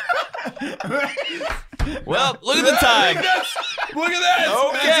 Well, look at the time. Look at that.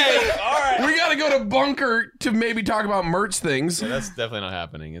 Okay. All right. We got to go to Bunker to maybe talk about merch things. Yeah, that's definitely not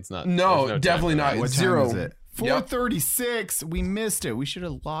happening. It's not. No, there's time definitely for not. that. What Zero. time is it? 4:36. We missed it. We should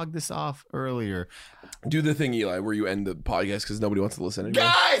have logged this off earlier. Do the thing, Eli, where you end the podcast because nobody wants to listen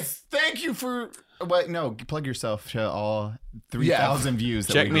anymore. Guys, thank you for. Wait, no, plug yourself to all 3,000 views.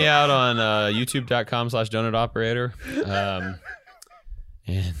 that Check we me get. out on youtube.com/donutoperator.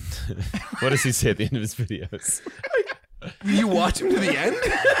 And what does he say at the end of his videos? You watch him to the end?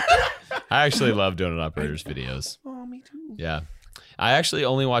 I actually love Donut Operator's videos. Oh, me too. Yeah. I actually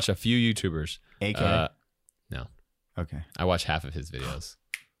only watch a few YouTubers. AK? No. Okay. I watch half of his videos.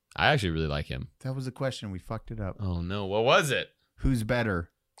 I actually really like him. That was the question. We fucked it up. Oh, no. What was it? Who's better?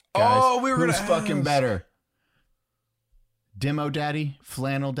 Guys, Oh, we were who's gonna fucking ask. better? Demo Daddy,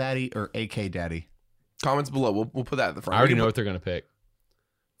 Flannel Daddy, or AK Daddy? Comments below. We'll put that at the front. I already know what they're going to pick.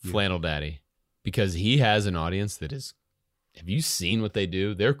 Yeah. Flannel Daddy. Because he has an audience that is... Have you seen what they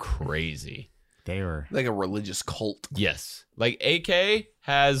do? They're crazy. They were. Like a religious cult. Yes. Like AK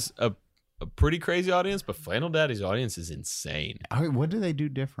has a pretty crazy audience, but Flannel Daddy's audience is insane. What do they do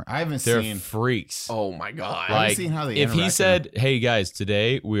different? I haven't They're seen. freaks. Oh my god. I haven't seen how they if he interact said, "Hey guys,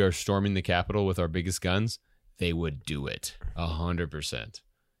 today we are storming the Capitol with our biggest guns," they would do it 100%.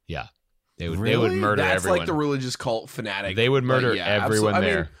 Yeah, They would Really? murder That's everyone. like the religious cult fanatic. They would murder yeah, everyone absolutely.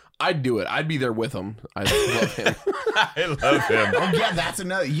 there. I mean, I'd do it. I'd be there with him. I love him. I love him. Oh yeah, that's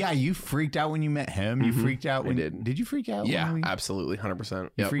another. Yeah, you freaked out when you met him. You freaked out when did. you freak out? Yeah, when we, absolutely, 100%. you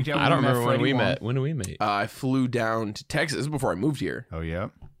Yep. freaked out. I don't remember when Freddie we Wong? met. When did we meet? I flew down to Texas. This was before I moved here, Oh yeah.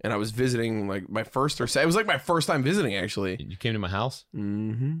 and I was visiting like my first or second. It was like my first time visiting actually. You came to my house?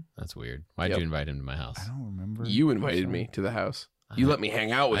 Mm-hmm. That's weird. Why'd Yep. you invite him to my house? I don't remember. You invited me to the house. You let me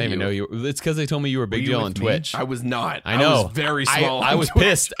hang out I with didn't you. even know you were. It's because they told me you were a big you deal with on me? Twitch. I was not. I know. I was very small. I on was Twitch.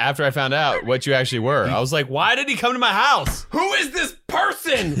 pissed after I found out what you actually were. I was like, why did he come to my house? Who is this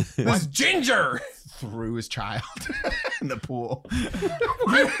person? This ginger. Threw his child in the pool.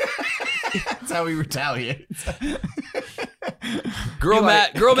 That's how he retaliates. Girl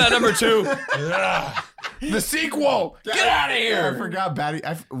Matt number 2. The sequel. Get out of I here. forgot Batty.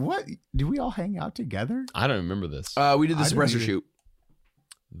 What? Did we all hang out together? I don't remember this. We did the I didn't suppressor either. shoot.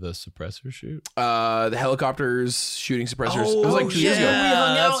 The suppressor shoot? The helicopters shooting suppressors. it was like 2 years ago. yeah. We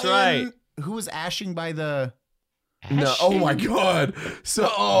hung out that's right. Who was ashing by the? No. Oh my god.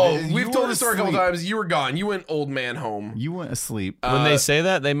 So You we've told were this story a couple asleep. times. You were gone. You went old man home. You went asleep. When they say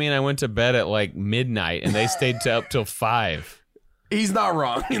that, they mean I went to bed at like midnight and they stayed up till 5. He's not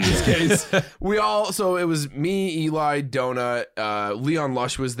wrong in this case. So it was me, Eli, Donut, Leon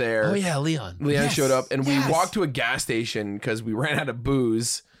Lush was there. Oh yeah, Leon. Leon Yes, showed up and yes. we walked to a gas station because we ran out of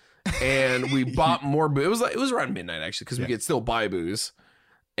booze and we bought more booze. It was around midnight actually because we could still buy booze.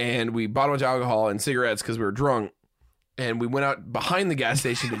 And we bought a bunch of alcohol and cigarettes because we were drunk. And we went out behind the gas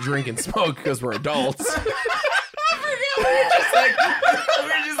station to drink and smoke because we're adults. we were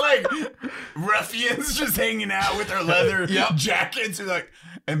just like ruffians just hanging out with their leather jackets.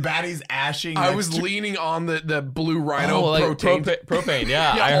 And Batty's ashing. I next was to- leaning on the blue Rhino like propane. propane.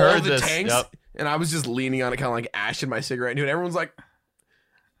 Yeah, Yeah, I all heard the this. tanks. Yep. And I was just leaning on it, kind of like ashing my cigarette into it. Everyone's like,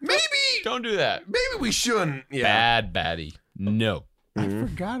 maybe Don't do that. we shouldn't. Yeah. Bad baddie. No. I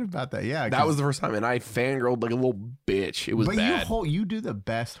forgot about that. Yeah, That was the first time, and I fangirled like a little bitch. It was But bad. you do the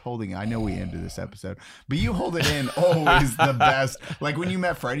best holding. I know we ended this episode, but you hold it in always the best. Like when you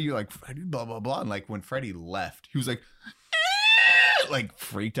met Freddie, you're like Freddie, blah blah blah. And like when Freddie left, he was like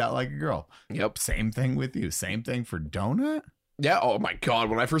freaked out like a girl. Yep. Same thing with you. Same thing for Donut. Yeah. Oh my god.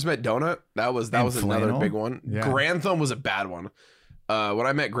 When I first met Donut, that was another Flannel? big one. Yeah. Grantham was a bad one. When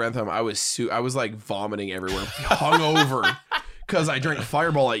I met Grantham, I was like vomiting everywhere, hungover, because I drank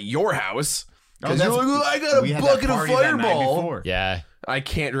Fireball at your house. Because you're like, well, I got we a had that bucket of party that night Fireball. before. Yeah. I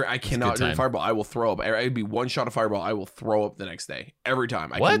cannot good drink time. Fireball. I will throw up. It'd be one shot of Fireball. I will throw up the next day every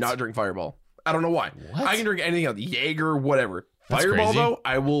time. I What? cannot drink Fireball. I don't know why. What? I can drink anything else, Jaeger, whatever. That's Fireball crazy. though,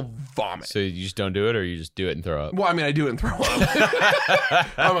 I will vomit. So you just don't do it, or you just do it and throw up? Well, I mean, I do it and throw up.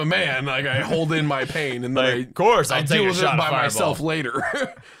 I'm a man. Like I hold in my pain, and then Like, of course, I I'll deal take a with shot it of by Fireball. myself later.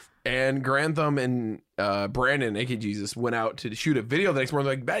 And Grantham and Brandon, aka Jesus, went out to shoot a video the next morning.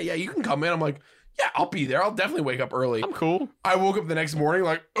 They're like, "Bet, yeah, you can come in." I'm like, "Yeah, I'll be there. I'll definitely wake up early." I'm cool. I woke up the next morning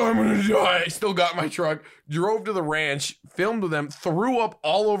like, I'm gonna die. I still got my truck, drove to the ranch, filmed with them, threw up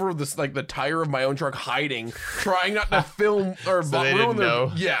all over this like the tire of my own truck, hiding, trying not to film or So they ruin didn't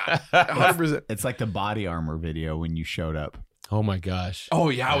know. Yeah, 100%. It's like the body armor video when you showed up. Oh my gosh. Oh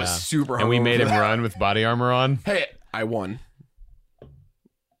yeah, I was Yeah. super. And we hungover made for him that. run with body armor on. Hey, I won.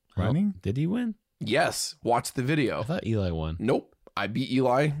 Running? Did he win? Yes, watch the I video. thought Eli won. Nope, I beat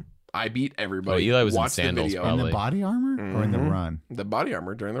Eli. I beat everybody. Oh, Eli was in watch sandals, the video. In probably. the body armor or in the Mhm. run? The body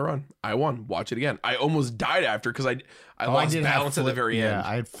armor during the run. I won. Watch it again. I almost died after because I Oh, lost did have balance at the very yeah, end.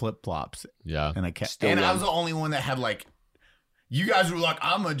 I had flip flops Yeah. and I kept. Still and I won. was the only one that had like. You guys were like,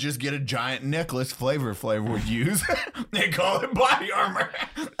 I'm gonna just get a giant necklace. Flavor would use. They call it body armor.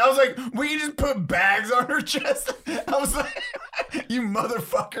 I was like, we can just put bags on her chest. I was like, you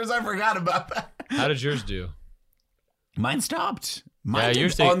motherfuckers! I forgot about that. How did yours do? Mine stopped. Yeah, Mine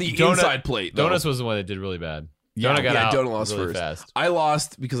yours did- did- On the Donut- inside plate. though. Donuts was the one that did really bad. Yeah, Donut got yeah, out Donut lost really first. fast. I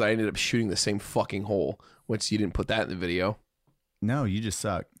lost because I ended up shooting the same fucking hole, which you didn't put that in the video. No, you just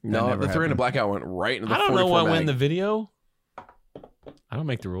suck. That No, never the 3 and a happened. blackout went right into the I don't 44 know what mag. went in the video. I don't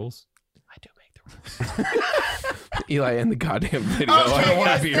make the rules. I do make the rules. Eli in the goddamn video. I don't want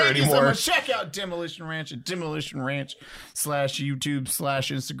guys, to be here thank you so anymore. much. Check out Demolition Ranch at Demolition Ranch /YouTube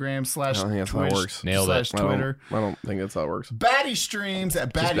 /Instagram I don't think that's how it /Twitch works. Nailed it. /Twitter. I don't think that's how it works. Batty Streams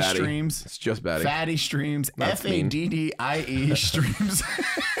at Just Batty Batty. Streams. It's just Batty. Fatty Streams. That's mean. FADDIE Streams.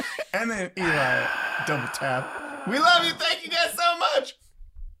 And then Eli double tap. We love you. Thank you guys so much.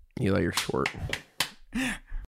 Eli, you're short.